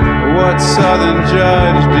southern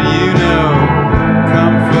judge do you know?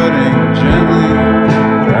 Comforting gently.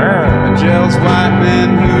 Jails white men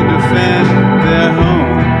who defend their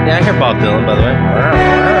home. Yeah, I hear Bob Dylan, by the way.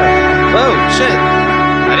 Whoa, shit.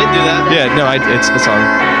 I didn't do that. Yeah, no, it's the song.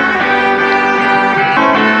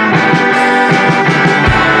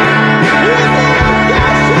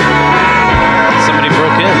 Somebody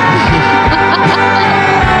broke in.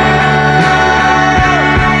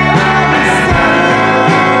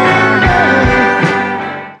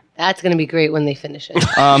 That's going to be great when they finish it.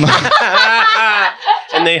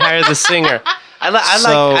 And they hire the singer. I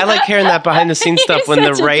like hearing that behind the scenes stuff when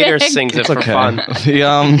the writer sings it for fun.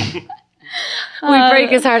 We break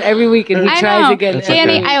his heart every week, and he tries again.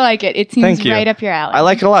 Danny, I like it. It seems right up your alley. I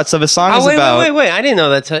like it a lot. So the song is about... Wait. I didn't know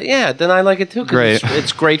that. Yeah, then I like it too. Great.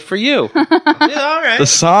 It's great for you. Yeah, all right. The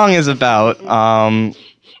song is about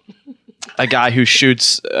a guy who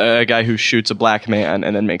shoots a black man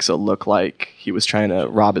and then makes it look like he was trying to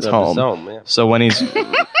rob his home. Yeah. So when he's...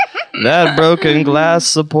 That broken glass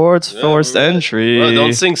supports forced entry. Well,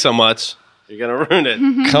 don't sing so much. You're going to ruin it.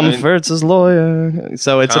 Comforts his lawyer.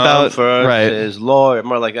 So it's about... Right. His lawyer.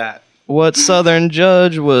 More like that. What southern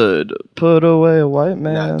judge would put away a white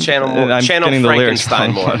man? No, channel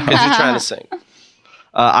Frankenstein more. Because you're trying to sing.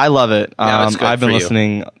 I love it. It's good I've been for you.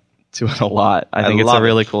 listening to it a lot. I think it's a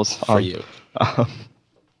really cool song. For you.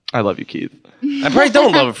 I love you, Keith. I probably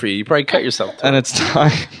don't love it for you. You probably cut yourself. And it's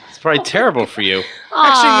time... It's probably terrible for you.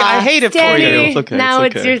 Actually, I hate it Danny, for you. It's okay, now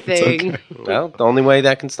it's it's okay, your it's thing. okay. Well, the only way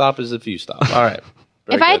that can stop is if you stop. All right.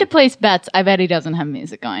 If I had to place bets, I bet he doesn't have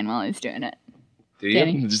music going while he's doing it. Do you?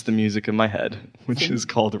 Danny. Just the music in my head, which is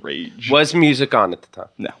called Rage. Was music on at the time?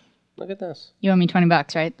 No. Look at this. You owe me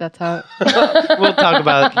 $20, right? That's how. We'll talk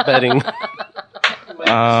about betting.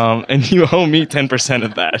 And you owe me 10%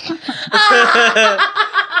 of that.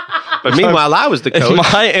 But meanwhile, I was the coach.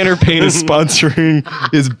 If my Inner Pain is sponsoring,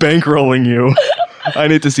 is bankrolling you, I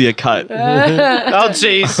need to see a cut. Oh,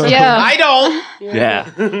 jeez. Yeah. I don't. Yeah.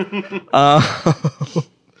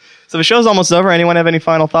 So the show's almost over. Anyone have any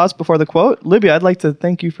final thoughts before the quote? Libby, I'd like to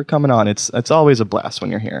thank you for coming on. It's always a blast when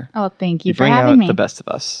you're here. Oh, thank you for bring having out me. the best of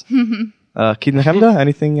us. Keith and Hemda,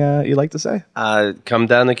 anything you'd like to say? Come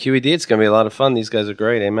down to QED. It's going to be a lot of fun. These guys are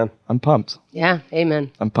great. Amen. I'm pumped. Yeah,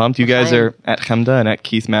 amen. I'm pumped. You guys are at Hemda and at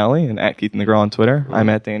Keith Malley and at Keith and the Girl on Twitter. I'm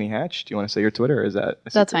at Danny Hatch. Do you want to say your Twitter? Or is that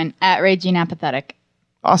That's fine. At Raging Apathetic.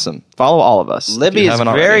 awesome? Follow all of us. Libby is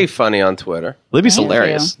very funny on Twitter. Libby's Thank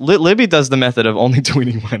hilarious. Libby does the method of only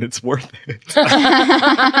tweeting when it's worth it.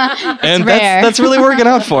 And rare. that's really working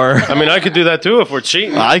out for her. I mean, I could do that too if we're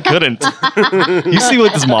cheating. I couldn't. You see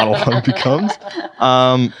what this model becomes.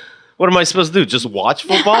 What am I supposed to do? Just watch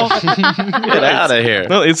football? Get out of here.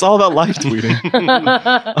 No, it's all about live tweeting.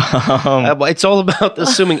 It's all about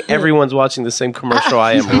assuming everyone's watching the same commercial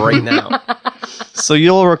I am right now. So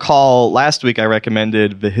you'll recall last week I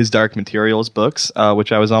recommended the His Dark Materials books,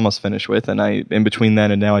 which I was almost finished with, and in between then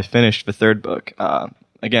and now I finished the third book.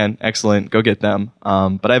 Again, excellent. Go get them.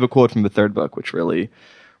 But I have a quote from the third book which really,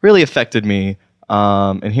 really affected me.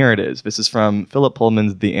 And here it is. This is from Philip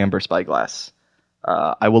Pullman's The Amber Spyglass.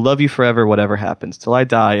 I will love you forever, whatever happens, till I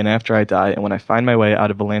die, and after I die, and when I find my way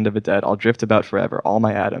out of the land of the dead, I'll drift about forever, all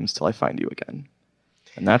my atoms, till I find you again.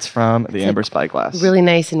 And that's from The Amber Spyglass. Really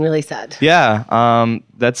nice and really sad. Yeah,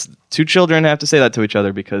 that's two children have to say that to each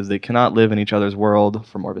other because they cannot live in each other's world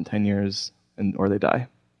for more than 10 years, or they die.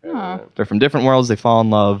 They're from different worlds. They fall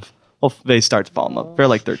in love. Well, they start to fall in love. They're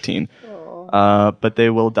like 13. But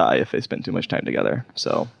they will die if they spend too much time together.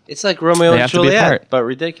 So it's like Romeo and have to be apart. Juliet, but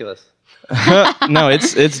ridiculous. No,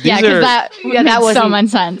 it's these Yeah, are because that made so much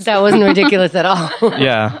sense. That wasn't ridiculous at all.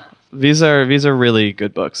 yeah, these are really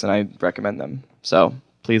good books, and I recommend them. So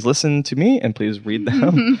please listen to me and please read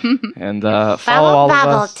them and follow all of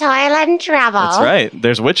us. Toil and trouble. That's right.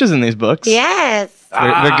 There's witches in these books. Yes.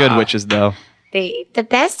 They're good witches, though. The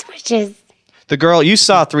best witches. The girl you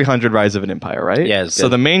saw 300 Rise of an Empire, right? Yeah, it's so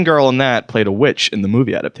good. the main girl in that played a witch in the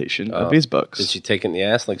movie adaptation of these books. Did she take it in the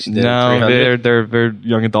ass like she did in No, 300? they're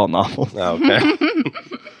young adult novels. Oh,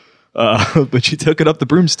 okay. But she took it up the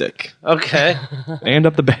broomstick Okay. and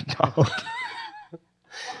up the bed knob.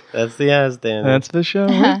 That's the ass, Dan. That's the show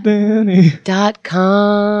with Danny.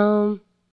 .com.